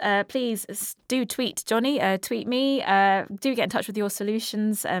 And please do tweet Jonny, tweet me. Do get in touch with your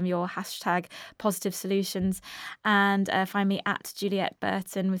solutions, your hashtag positive solutions. And find me at Juliet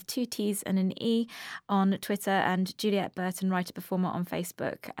Burton with 2 T's and an E on Twitter, and Juliet Burton, writer performer on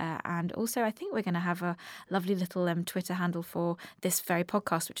Facebook. And also, I think we're going to have a lovely little Twitter handle for this very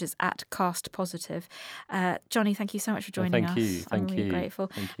podcast, which is at Cast Positive. Jonny, thank you so much for joining us. I'm really grateful.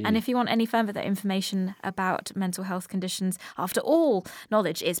 Thank you. And if you want any further information about mental health conditions, after all,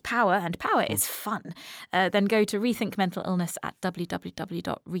 knowledge is power and power is fun, then go to Rethink Mental Illness at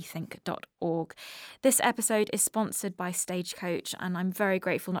www.rethink.org. This episode is sponsored by Stagecoach, and I'm very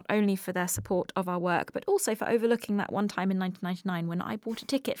grateful not only for their support of our work, but also for overlooking that one time in 1999 when I bought a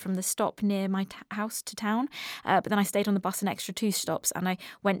ticket from the stop near my house to town, but then I stayed on the bus an extra 2 stops, and I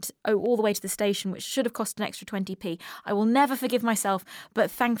went all the way to the station, which should have cost an extra 20p. I will never forgive myself,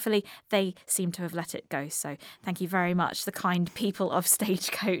 but thankfully they seem to have let it go. So thank you very much, the kind people of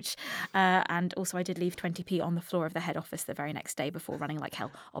Stagecoach. And also I did leave 20p on the floor of the head office the very next day before running like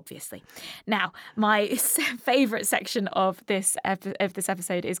hell, obviously. Now, my favourite section of this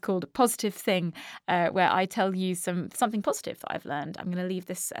episode is called Positive Thing, where I tell you something positive that I've learned. I'm going to leave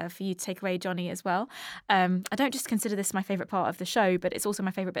this for you to take away, Jonny, as well. I don't just consider this my favourite part of the show, but it's also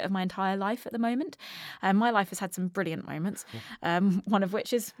my favourite bit of my entire life at the moment. My life has had some brilliant moments, one of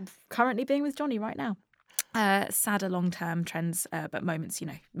which is currently being with Jonny right now. Sadder long-term trends, but moments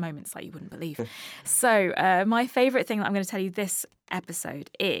like you wouldn't believe. So my favourite thing that I'm going to tell you this episode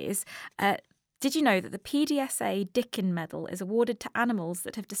is, did you know that the PDSA Dickin Medal is awarded to animals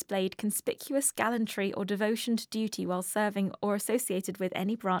that have displayed conspicuous gallantry or devotion to duty while serving or associated with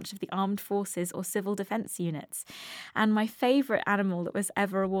any branch of the armed forces or civil defence units? And my favourite animal that was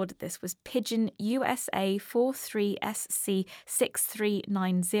ever awarded this was Pigeon USA 43SC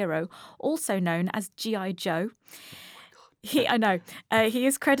 6390, also known as G.I. Joe. I know. He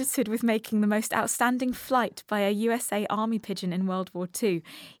is credited with making the most outstanding flight by a USA Army pigeon in World War II.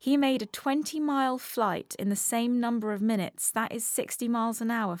 He made a 20-mile flight in the same number of minutes. That is 60 miles an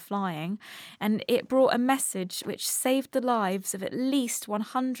hour flying. And it brought a message which saved the lives of at least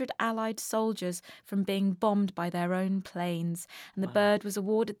 100 Allied soldiers from being bombed by their own planes. And the bird was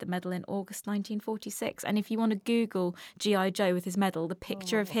awarded the medal in August 1946. And if you want to Google G.I. Joe with his medal, the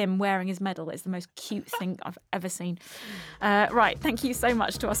picture of him wearing his medal is the most cute thing I've ever seen. Right, thank you so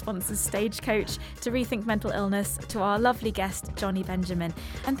much to our sponsors Stagecoach, to Rethink Mental Illness, to our lovely guest Jonny Benjamin,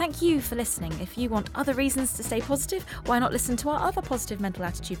 and thank you for listening. If you want other reasons to stay positive, why not listen to our other Positive Mental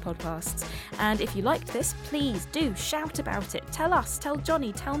Attitude podcasts? And if you liked this, please do shout about it. Tell us, tell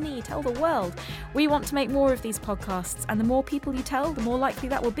Jonny, tell me, tell the world. We want to make more of these podcasts, and the more people you tell, the more likely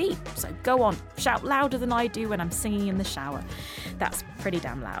that will be. So go on, shout louder than I do when I'm singing in the shower. That's pretty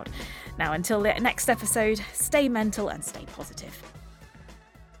damn loud. Now, until the next episode, stay mental and stay positive.